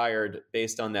that were hired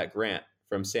based on that grant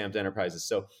from Sam's Enterprises.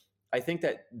 So I think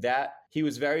that he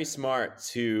was very smart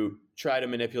to try to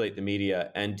manipulate the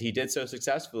media, and he did so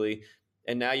successfully.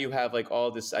 And now you have like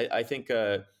all this, I think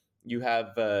you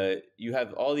have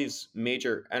all these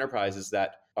major enterprises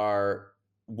that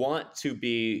want to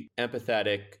be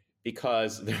empathetic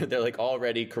because they're like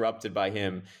already corrupted by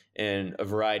him in a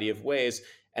variety of ways.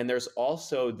 And there's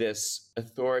also this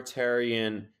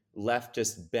authoritarian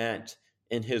leftist bent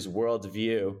in his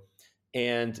worldview.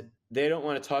 And they don't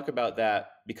want to talk about that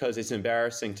because it's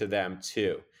embarrassing to them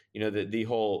too. The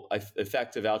whole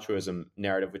effective altruism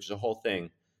narrative, which is a whole thing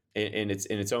in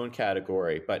its own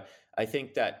category. But I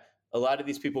think that a lot of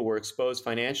these people were exposed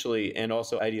financially and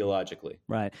also ideologically.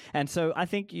 Right. And so I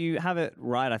think you have it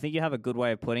right. I think you have a good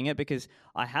way of putting it, because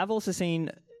I have also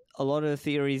seen a lot of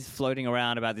theories floating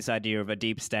around about this idea of a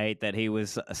deep state, that he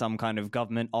was some kind of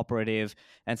government operative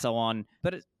and so on.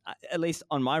 But at least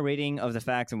on my reading of the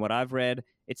facts and what I've read,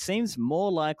 it seems more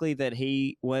likely that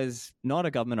he was not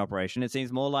a government operation. It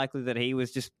seems more likely that he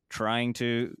was just trying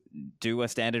to do a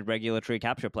standard regulatory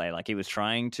capture play. Like he was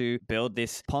trying to build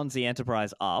this Ponzi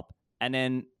enterprise up and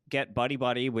then get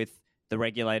buddy-buddy with the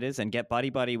regulators and get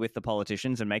buddy-buddy with the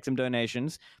politicians and make some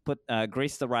donations,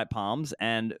 grease the right palms,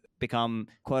 and become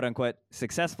quote-unquote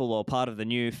successful or part of the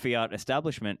new fiat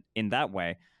establishment in that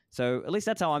way. So at least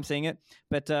that's how I'm seeing it.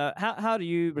 But how do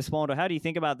you respond, or how do you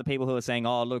think about the people who are saying,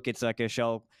 oh, look, it's like a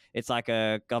shell, it's like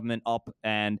a government op,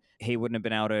 and he wouldn't have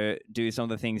been able to do some of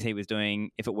the things he was doing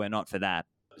if it were not for that?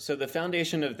 So the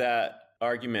foundation of that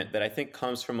argument that I think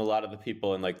comes from a lot of the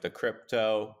people in like the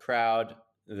crypto crowd,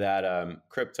 that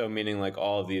crypto meaning like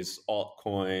all of these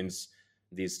altcoins,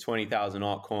 these 20,000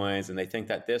 altcoins, and they think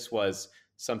that this was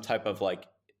some type of like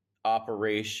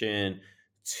operation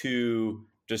to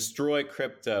destroy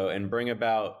crypto and bring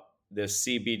about this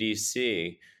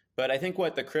CBDC. But I think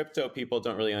what the crypto people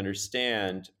don't really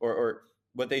understand, or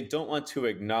what they don't want to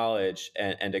acknowledge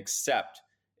and accept,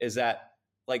 is that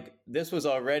like this was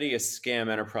already a scam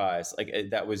enterprise, like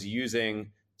that was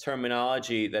using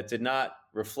terminology that did not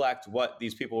reflect what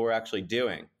these people were actually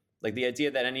doing. Like the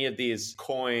idea that any of these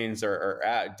coins or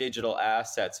digital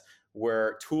assets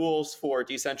were tools for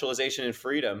decentralization and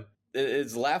freedom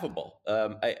is laughable.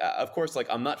 Of course, like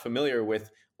I'm not familiar with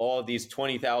all of these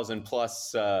 20,000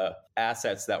 plus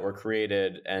assets that were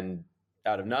created and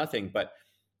out of nothing, but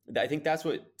I think that's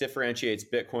what differentiates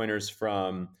Bitcoiners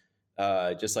from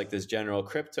just like this general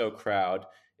crypto crowd,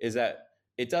 is that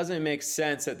it doesn't make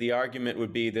sense that the argument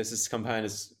would be this is some kind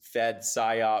of Fed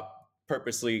psyop,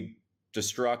 purposely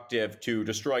destructive to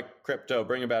destroy crypto,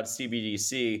 bring about a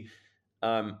CBDC.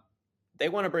 They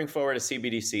want to bring forward a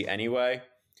CBDC anyway.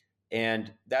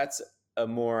 And that's a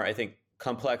more, I think,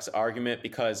 complex argument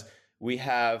because we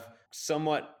have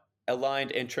somewhat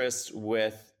aligned interests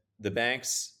with the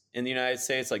banks in the United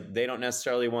States. Like they don't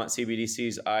necessarily want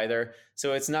CBDCs either.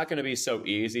 So it's not going to be so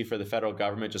easy for the federal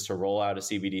government just to roll out a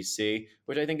CBDC,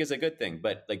 which I think is a good thing.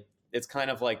 But like it's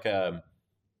kind of like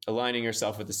aligning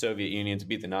yourself with the Soviet Union to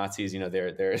beat the Nazis.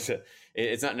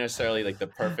 It's not necessarily like the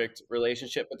perfect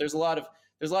relationship, but there's a lot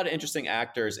of interesting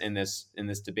actors in this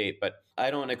debate. But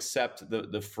I don't accept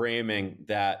the framing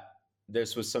that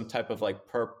this was some type of like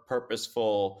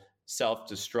purposeful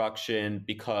self-destruction,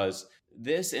 because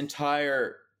this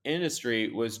entire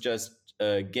industry was just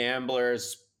a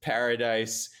gambler's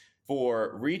paradise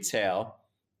for retail.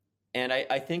 And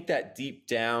I think that deep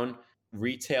down,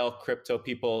 retail crypto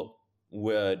people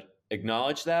would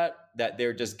acknowledge that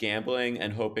they're just gambling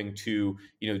and hoping to,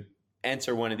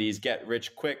 enter one of these get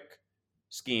rich quick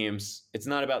schemes. It's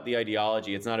not about the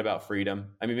ideology. It's not about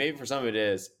freedom. I mean, maybe for some of it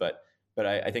is, but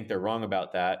I think they're wrong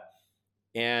about that.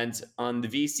 And on the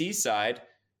VC side,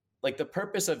 like the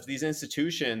purpose of these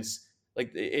institutions,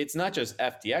 like it's not just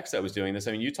FTX that was doing this.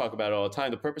 I mean, you talk about it all the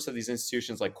time. The purpose of these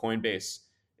institutions like Coinbase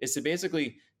is to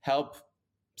basically help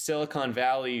Silicon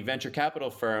Valley venture capital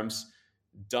firms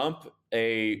dump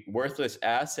a worthless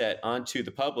asset onto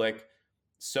the public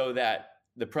so that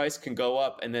the price can go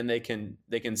up, and then they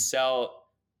can sell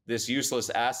this useless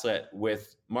asset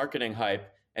with marketing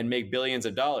hype and make billions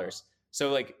of dollars.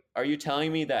 So like, are you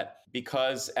telling me that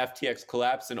because FTX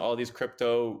collapsed and all these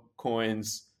crypto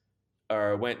coins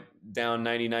went down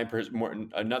 99%, more,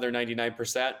 another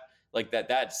 99%, like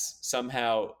that's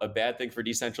somehow a bad thing for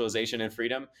decentralization and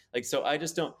freedom? Like, so I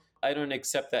don't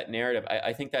accept that narrative.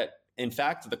 I think that in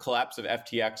fact, the collapse of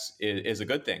FTX is a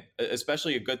good thing,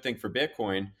 especially a good thing for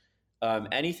Bitcoin.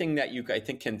 Anything that I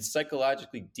think can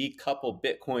psychologically decouple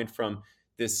Bitcoin from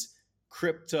this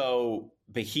crypto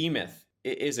behemoth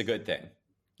is a good thing,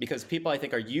 because people, I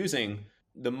think, are using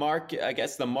the market. I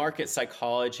guess the market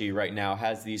psychology right now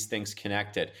has these things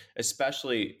connected,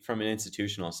 especially from an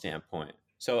institutional standpoint.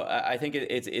 So I think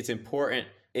it's important.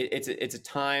 It's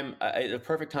a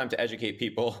perfect time to educate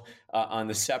people on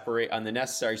the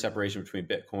necessary separation between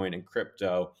Bitcoin and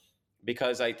crypto,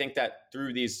 because I think that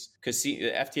through these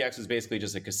FTX is basically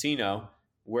just a casino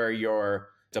where you're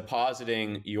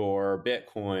depositing your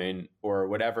Bitcoin or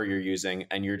whatever you're using,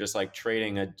 and you're just like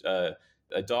trading a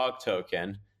dog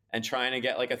token and trying to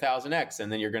get like 1,000x,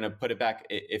 and then you're going to put it back.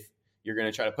 If you're going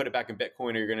to try to put it back in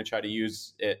Bitcoin, or you're going to try to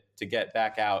use it to get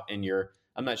back out in your,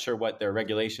 I'm not sure what their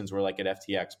regulations were like at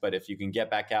FTX, but if you can get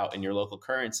back out in your local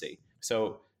currency.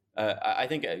 So I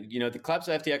think, the collapse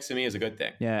of FTX to me is a good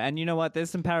thing. Yeah, and you know what? There's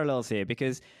some parallels here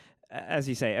because, as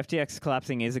you say, FTX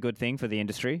collapsing is a good thing for the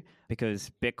industry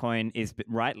because Bitcoin is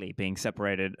rightly being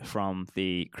separated from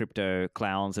the crypto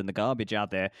clowns and the garbage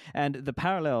out there. And the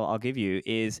parallel I'll give you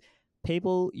is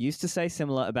people used to say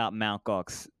similar about Mt.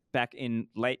 Gox. Back in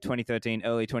late 2013,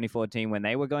 early 2014, when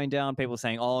they were going down, people were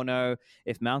saying, oh no,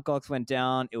 if Mt. Gox went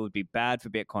down, it would be bad for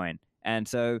Bitcoin. And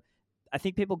so I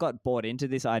think people got bought into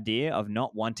this idea of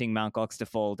not wanting Mt. Gox to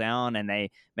fall down, and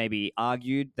they maybe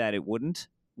argued that it wouldn't,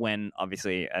 when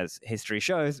obviously, as history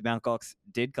shows, Mt. Gox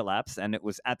did collapse, and it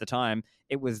was, at the time,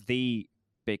 it was the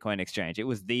Bitcoin exchange. It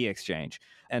was the exchange.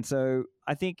 And so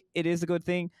I think it is a good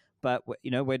thing. But,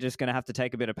 we're just going to have to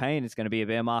take a bit of pain. It's going to be a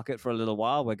bear market for a little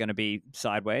while. We're going to be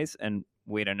sideways, and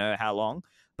we don't know how long.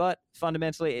 But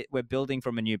fundamentally, we're building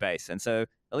from a new base. And so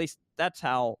at least that's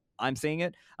how I'm seeing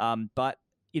it. But,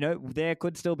 there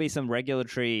could still be some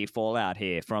regulatory fallout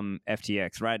here from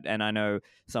FTX, right? And I know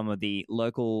some of the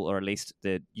local, or at least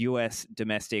the US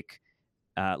domestic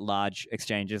large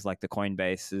exchanges like the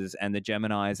Coinbases and the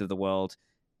Geminis of the world,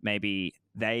 maybe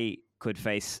they could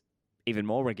face even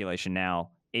more regulation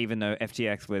now, even though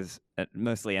FTX was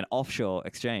mostly an offshore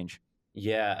exchange.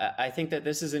 Yeah, I think that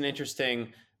this is an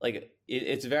interesting,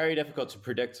 it's very difficult to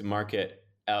predict market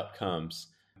outcomes.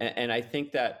 And I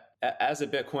think that as a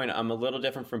Bitcoin, I'm a little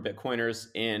different from Bitcoiners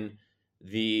in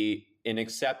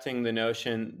accepting the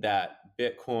notion that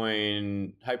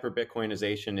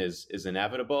hyper-Bitcoinization is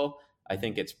inevitable. I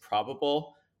think it's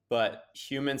probable, but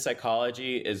human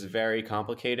psychology is very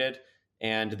complicated.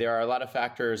 And there are a lot of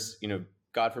factors,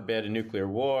 God forbid, a nuclear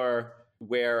war,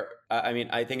 where,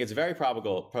 I think it's very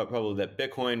probable that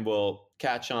Bitcoin will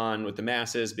catch on with the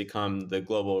masses, become the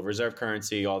global reserve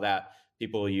currency, all that.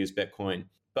 People will use Bitcoin.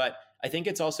 But I think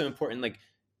it's also important, like,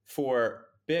 for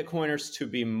Bitcoiners to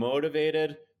be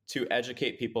motivated to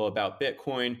educate people about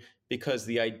Bitcoin, because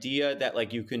the idea that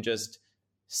like you can just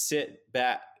sit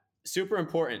back, super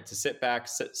important to sit back,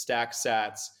 stack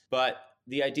sats, but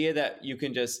the idea that you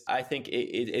can just, I think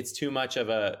it's too much of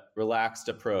a relaxed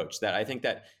approach. That I think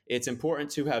that it's important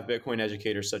to have Bitcoin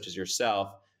educators such as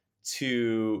yourself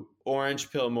to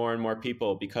orange pill more and more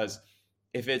people, because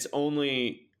if it's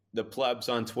only the plebs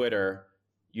on Twitter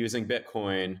using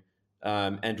Bitcoin,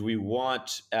 and we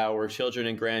want our children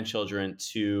and grandchildren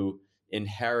to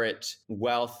inherit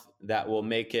wealth that will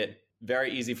make it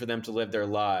very easy for them to live their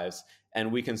lives,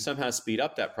 and we can somehow speed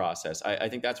up that process, I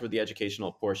think that's where the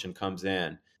educational portion comes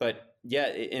in. But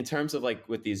yeah, in terms of like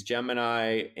with these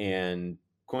Gemini and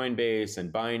Coinbase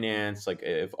and Binance, like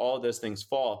if all of those things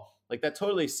fall, like that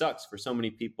totally sucks for so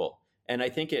many people. And I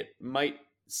think it might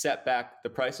set back the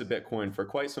price of Bitcoin for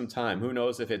quite some time. Who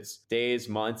knows if it's days,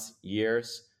 months,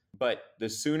 years. But the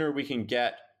sooner we can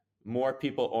get more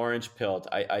people orange pilled,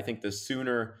 I think the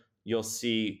sooner you'll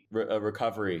see a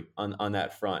recovery on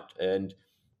that front. And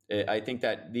I think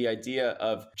that the idea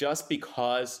of just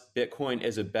because Bitcoin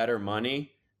is a better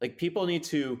money, like people need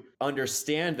to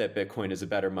understand that Bitcoin is a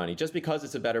better money. Just because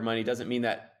it's a better money doesn't mean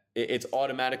that it's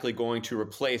automatically going to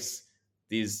replace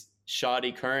these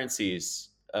shoddy currencies,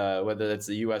 whether that's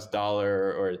the US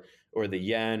dollar or the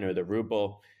yen or the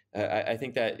ruble. I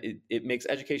think that it makes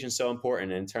education so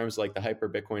important in terms of like the hyper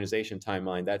Bitcoinization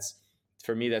timeline. That's,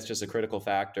 for me, that's just a critical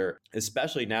factor,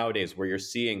 especially nowadays where you're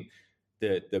seeing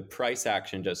the price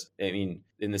action. Just, I mean,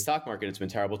 in the stock market, it's been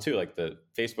terrible too. Like the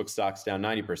Facebook stock's down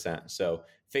 90%. So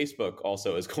Facebook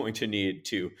also is going to need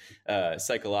to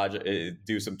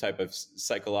do some type of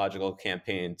psychological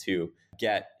campaign to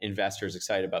get investors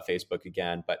excited about Facebook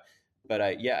again. But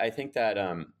I think that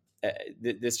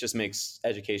this just makes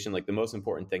education like the most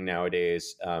important thing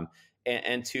nowadays,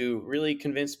 and to really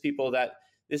convince people that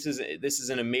this is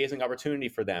an amazing opportunity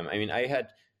for them. I mean, I had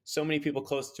so many people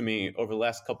close to me over the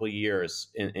last couple of years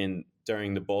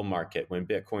during the bull market when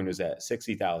Bitcoin was at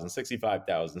 60,000,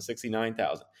 65,000,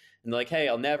 69,000, and they're like, "Hey,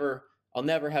 I'll never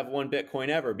have one Bitcoin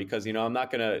ever because I'm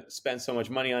not going to spend so much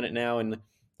money on it now." And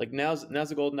like now's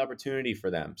a golden opportunity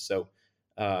for them. So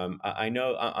I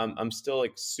know I'm still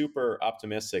like super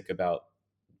optimistic about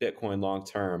Bitcoin long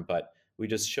term, but we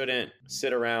just shouldn't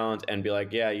sit around and be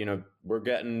like, yeah, we're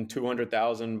getting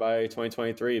 200,000 by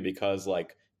 2023 because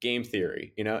like game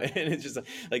theory, and it's just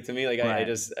like, to me, like, right.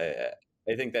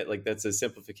 I think that like that's a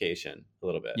simplification a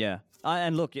little bit. Yeah,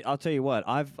 and look, I'll tell you what,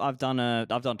 I've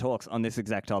done talks on this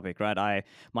exact topic, right?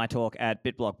 My talk at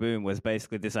BitBlock Boom was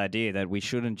basically this idea that we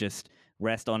shouldn't just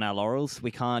rest on our laurels.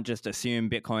 We can't just assume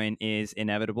Bitcoin is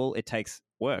inevitable. It takes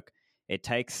work. It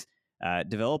takes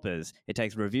developers. It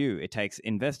takes review. It takes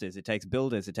investors. It takes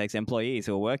builders. It takes employees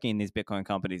who are working in these Bitcoin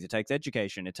companies. It takes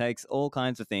education. It takes all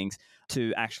kinds of things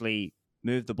to actually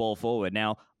move the ball forward.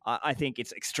 Now, I think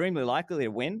it's extremely likely to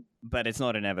win, but it's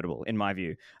not inevitable in my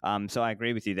view. So I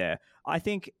agree with you there. I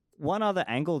think one other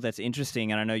angle that's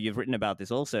interesting, and I know you've written about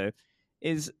this also,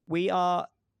 is we are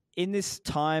in this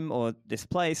time or this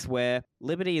place where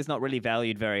liberty is not really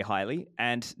valued very highly.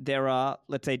 And there are,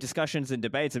 let's say, discussions and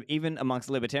debates of even amongst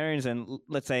libertarians and,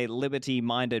 let's say,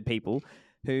 liberty-minded people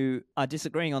who are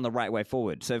disagreeing on the right way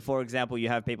forward. So, for example, you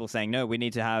have people saying, no, we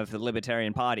need to have the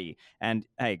Libertarian Party. And,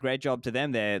 hey, great job to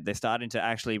them. They're starting to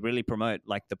actually really promote,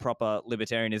 like, the proper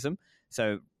libertarianism.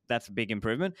 So that's a big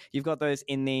improvement. You've got those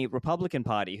in the Republican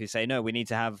Party who say, no, we need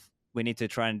to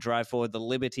try and drive forward the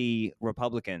Liberty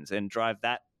Republicans and drive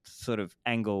that sort of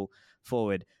angle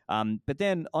forward. But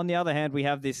then on the other hand, we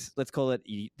have this, let's call it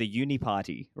the Uni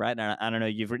Party, right? And I don't know,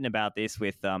 you've written about this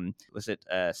with,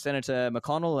 Senator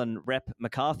McConnell and Rep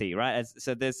McCarthy, right?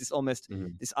 So there's this almost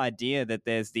this idea that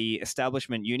there's the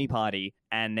establishment Uni Party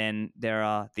and then there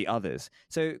are the others.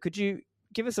 So could you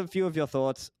give us a few of your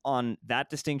thoughts on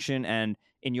that distinction and,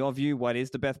 in your view, what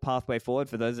is the best pathway forward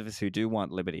for those of us who do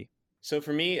want liberty? So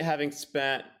for me, having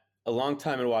spent a long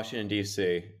time in Washington,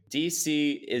 D.C.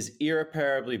 D.C. is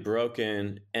irreparably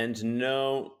broken, and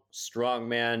no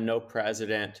strongman, no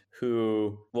president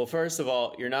who, well, first of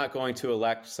all, you're not going to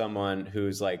elect someone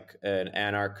who's like an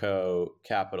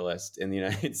anarcho-capitalist in the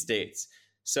United States.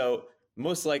 So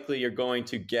most likely you're going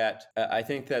to get, I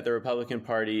think that the Republican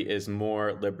Party is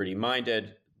more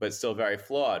liberty-minded, but still very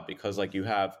flawed because like you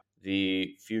have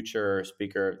the future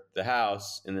Speaker of the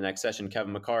House in the next session,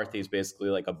 Kevin McCarthy, is basically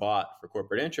like a bot for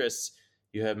corporate interests.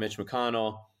 You have Mitch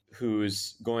McConnell,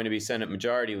 who's going to be Senate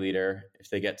Majority Leader if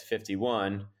they get to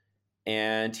 51,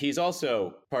 and he's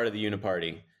also part of the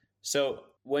Uniparty. So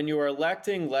when you are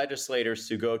electing legislators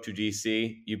to go to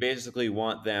DC, you basically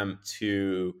want them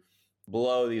to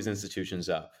blow these institutions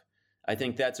up. I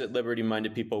think that's what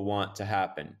liberty-minded people want to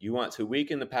happen. You want to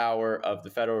weaken the power of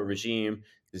the federal regime,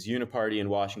 this uniparty in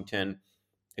Washington.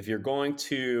 If you're going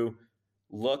to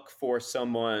look for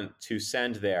someone to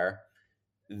send there,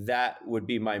 that would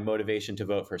be my motivation to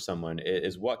vote for someone,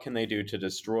 is what can they do to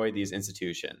destroy these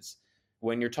institutions?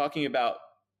 When you're talking about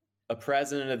a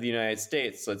president of the United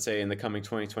States, let's say in the coming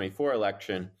 2024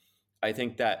 election, I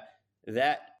think that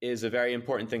is a very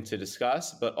important thing to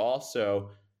discuss, but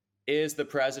also, is the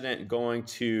president going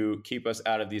to keep us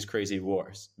out of these crazy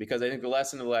wars? Because I think the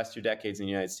lesson of the last 2 decades in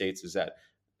the United States is that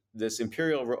this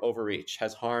imperial overreach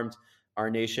has harmed our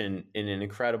nation in an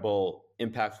incredible,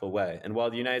 impactful way. And while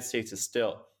the United States is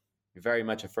still very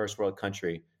much a first world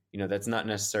country, that's not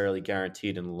necessarily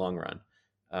guaranteed in the long run.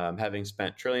 Having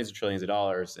spent trillions and trillions of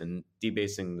dollars in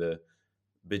debasing the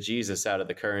bejesus out of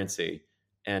the currency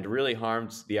and really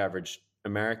harmed the average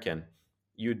American,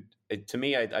 to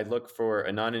me, I'd look for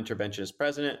a non-interventionist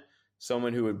president,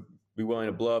 someone who would be willing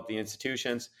to blow up the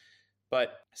institutions.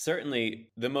 But certainly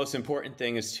the most important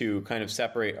thing is to kind of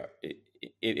separate,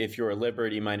 if you're a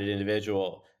liberty-minded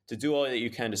individual, to do all that you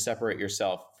can to separate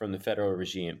yourself from the federal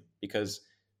regime, because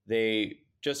they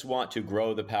just want to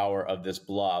grow the power of this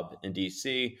blob in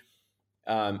DC.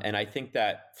 And I think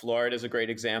that Florida is a great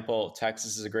example.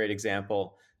 Texas is a great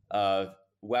example of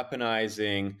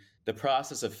weaponizing the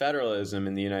process of federalism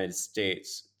in the United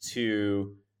States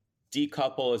to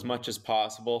decouple as much as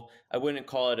possible. I wouldn't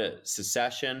call it a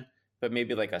secession, but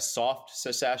maybe like a soft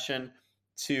secession,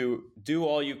 to do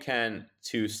all you can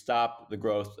to stop the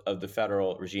growth of the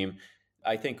federal regime.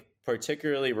 I think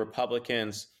particularly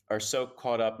Republicans are so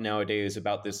caught up nowadays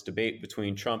about this debate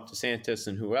between Trump, DeSantis,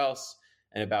 and who else,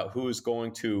 and about who's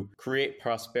going to create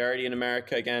prosperity in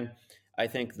America again. I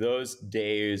think those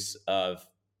days of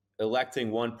electing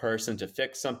one person to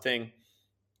fix something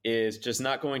is just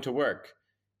not going to work.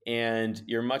 And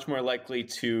you're much more likely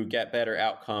to get better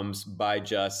outcomes by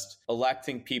just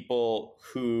electing people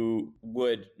who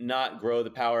would not grow the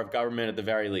power of government at the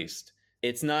very least.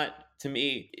 It's not, to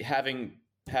me, having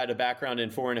had a background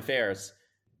in foreign affairs,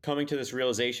 coming to this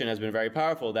realization has been very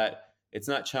powerful that it's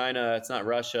not China, it's not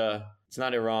Russia, it's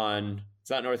not Iran, it's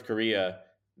not North Korea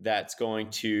that's going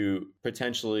to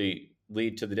potentially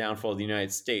lead to the downfall of the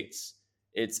United States.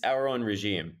 It's our own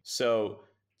regime. So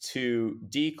to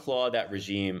declaw that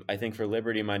regime, I think for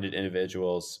liberty-minded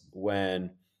individuals,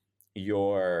 when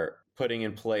you're putting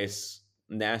in place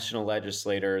national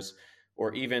legislators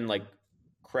or even like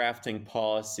crafting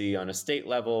policy on a state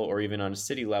level or even on a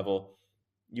city level,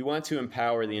 you want to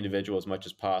empower the individual as much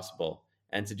as possible.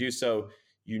 And to do so,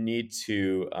 you need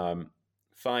to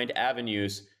find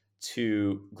avenues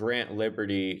to grant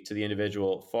liberty to the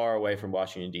individual far away from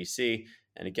Washington, D.C.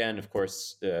 And again, of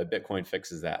course, Bitcoin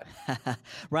fixes that.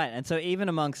 Right. And so even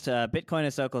amongst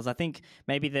Bitcoiner circles, I think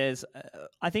maybe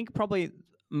I think probably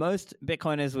most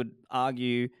Bitcoiners would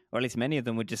argue, or at least many of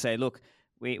them would just say, look,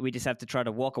 we just have to try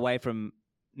to walk away from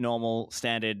normal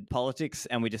standard politics,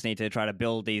 and we just need to try to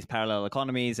build these parallel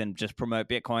economies and just promote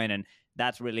Bitcoin. And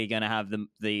that's really going to have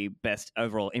the best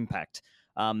overall impact.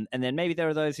 And then maybe there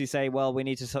are those who say, well, we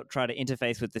need to try to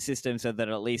interface with the system so that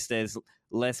at least there's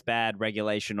less bad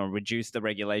regulation or reduce the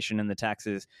regulation and the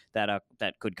taxes that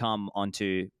could come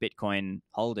onto Bitcoin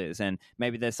holders. And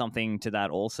maybe there's something to that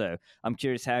also. I'm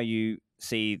curious how you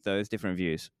see those different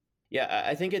views. Yeah,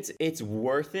 I think it's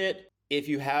worth it if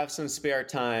you have some spare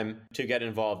time to get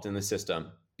involved in the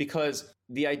system. Because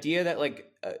the idea that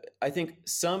I think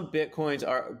some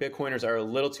Bitcoiners are a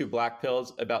little too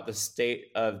black-pilled about the state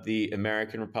of the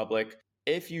American Republic.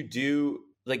 If you do,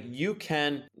 you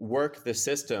can work the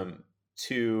system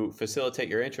to facilitate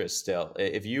your interests still.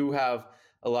 If you have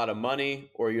a lot of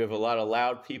money or you have a lot of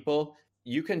loud people,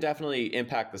 you can definitely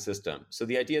impact the system. So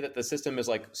the idea that the system is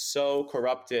so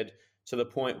corrupted to the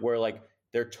point where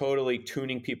they're totally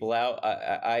tuning people out,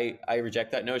 I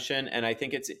reject that notion. And I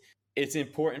think it's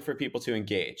important for people to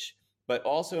engage, but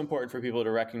also important for people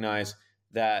to recognize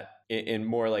that in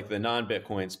more like the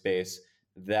non-Bitcoin space,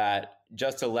 that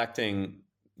just electing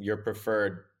your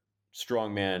preferred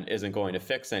strongman isn't going to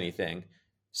fix anything.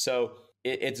 So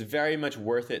it's very much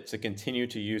worth it to continue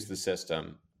to use the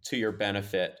system to your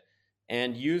benefit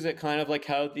and use it kind of like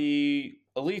how the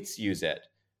elites use it.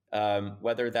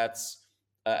 Whether that's,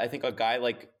 I think a guy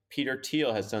like Peter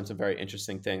Thiel has done some very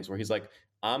interesting things where he's like,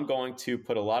 I'm going to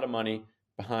put a lot of money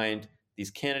behind these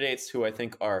candidates who I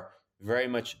think are very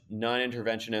much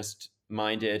non-interventionist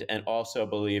minded and also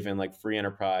believe in free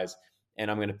enterprise.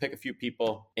 And I'm going to pick a few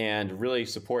people and really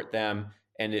support them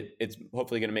and it's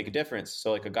hopefully going to make a difference.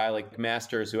 So like a guy like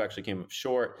Masters, who actually came up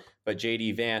short, but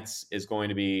JD Vance is going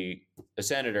to be a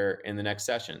senator in the next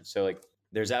session. So like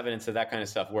there's evidence that kind of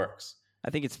stuff works. I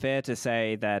think it's fair to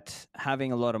say that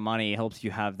having a lot of money helps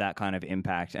you have that kind of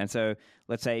impact. And so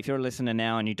let's say if you're a listener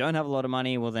now and you don't have a lot of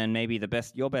money, well, then maybe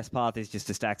your best path is just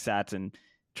to stack sats and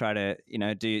try to,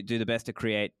 do the best to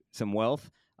create some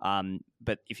wealth.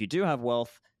 But if you do have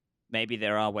wealth, maybe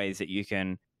there are ways that you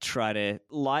can try to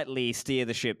lightly steer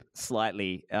the ship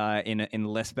slightly in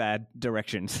less bad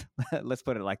directions. Let's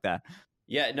put it like that.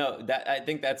 Yeah, no, I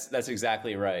think that's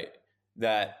exactly right.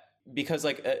 That because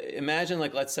like imagine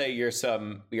like let's say you're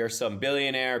some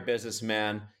billionaire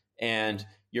businessman and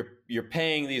you're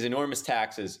paying these enormous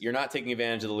taxes. You're not taking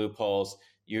advantage of the loopholes.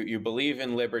 You believe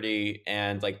in liberty,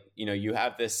 and like you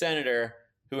have this senator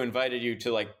who invited you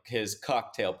to like his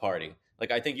cocktail party.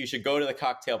 Like I think you should go to the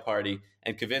cocktail party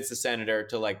and convince the senator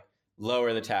to like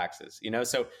lower the taxes.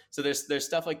 So there's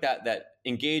stuff like that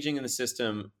engaging in the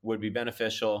system would be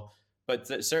beneficial,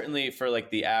 but certainly for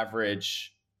like the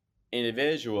average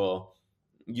individual,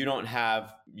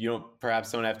 you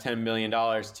perhaps don't have $10 million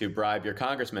to bribe your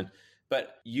congressman,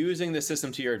 but using the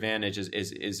system to your advantage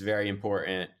is very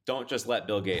important. Don't just let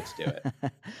Bill Gates do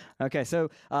it. Okay, so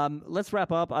let's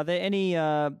wrap up. Are there any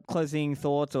closing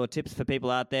thoughts or tips for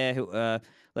people out there who,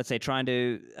 let's say, trying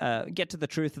to get to the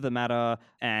truth of the matter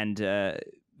and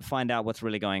find out what's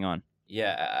really going on?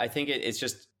 Yeah, I think it's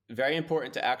just very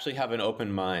important to actually have an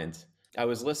open mind. I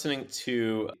was listening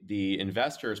to the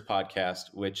Investors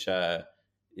podcast, which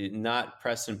not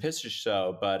Preston Pistrich's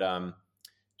show, but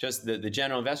just the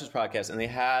General Investors podcast, and they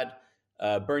had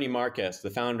Bernie Marcus, the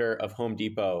founder of Home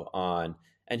Depot, on,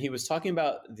 and he was talking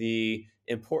about the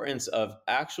importance of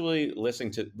actually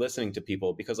listening to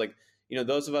people, because like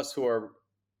those of us who are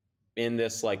in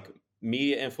this like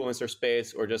media influencer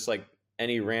space, or just like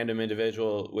any random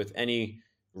individual with any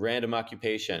random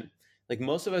occupation. Like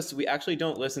most of us, we actually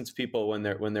don't listen to people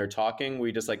when they're talking.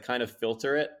 We just like kind of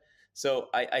filter it. So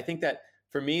I think that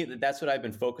for me, that's what I've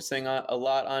been focusing on a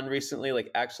lot on recently,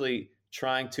 like actually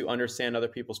trying to understand other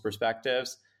people's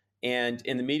perspectives. And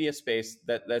in the media space,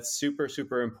 that's super,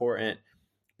 super important,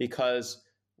 because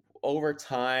over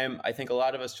time, I think a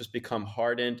lot of us just become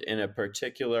hardened in a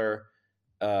particular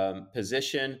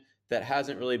position that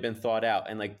hasn't really been thought out.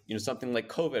 And like, something like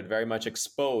COVID very much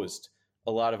exposed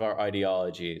a lot of our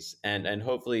ideologies, and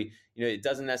hopefully, it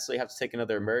doesn't necessarily have to take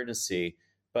another emergency,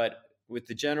 but with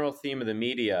the general theme of the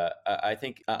media, I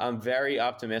think I'm very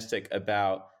optimistic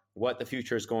about what the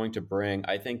future is going to bring.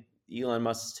 I think Elon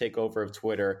Musk's takeover of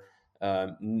Twitter,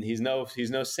 he's no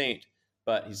saint,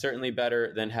 but he's certainly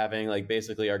better than having like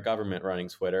basically our government running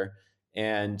Twitter.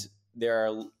 And there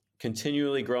are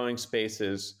continually growing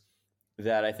spaces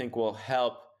that I think will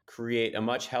help create a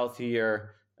much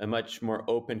healthier, a much more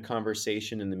open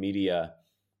conversation in the media.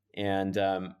 And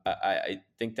I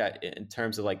think that in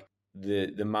terms of like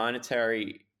the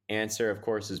monetary answer, of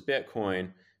course, is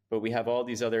Bitcoin, but we have all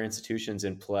these other institutions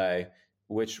in play,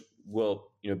 which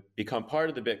will become part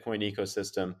of the Bitcoin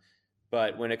ecosystem.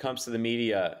 But when it comes to the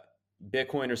media,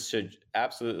 Bitcoiners should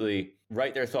absolutely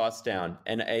write their thoughts down.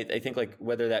 And I think like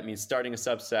whether that means starting a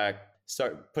Substack,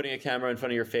 start putting a camera in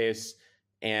front of your face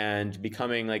and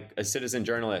becoming like a citizen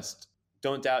journalist.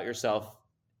 Don't doubt yourself.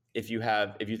 If you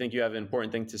think you have an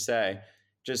important thing to say,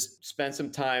 just spend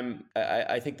some time.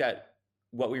 I think that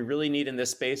what we really need in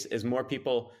this space is more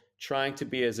people trying to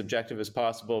be as objective as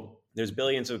possible. There's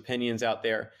billions of opinions out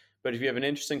there, but if you have an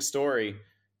interesting story,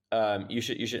 you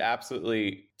should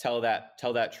absolutely tell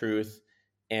that truth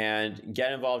and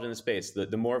get involved in the space.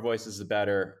 The more voices, the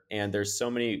better. And there's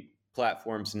so many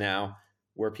platforms now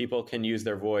where people can use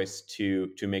their voice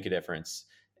to make a difference.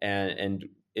 And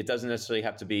it doesn't necessarily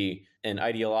have to be an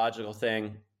ideological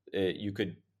thing. You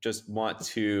could just want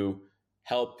to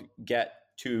help get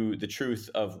to the truth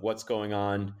of what's going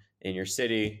on in your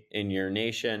city, in your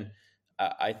nation.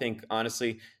 I think,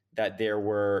 honestly, that there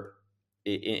were,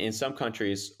 in some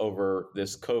countries over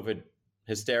this COVID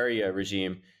hysteria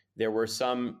regime, there were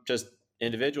some just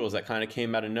individuals that kind of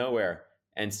came out of nowhere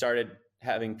and started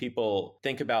having people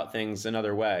think about things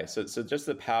another way. So just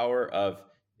the power of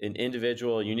an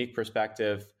individual, unique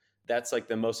perspective, that's like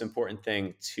the most important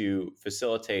thing to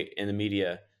facilitate in the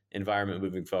media environment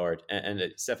moving forward. And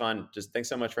Stefan, just thanks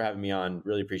so much for having me on.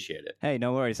 Really appreciate it. Hey,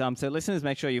 no worries. So listeners,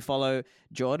 make sure you follow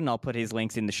Jordan. I'll put his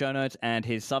links in the show notes, and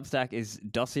his Substack is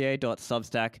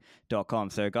dossier.substack.com.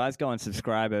 So guys, go and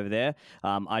subscribe over there.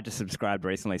 I just subscribed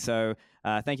recently. So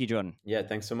thank you, Jordan. Yeah,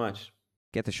 thanks so much.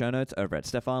 Get the show notes over at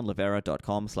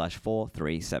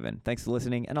stefanlivera.com/437. Thanks for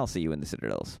listening, and I'll see you in the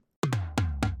Citadels.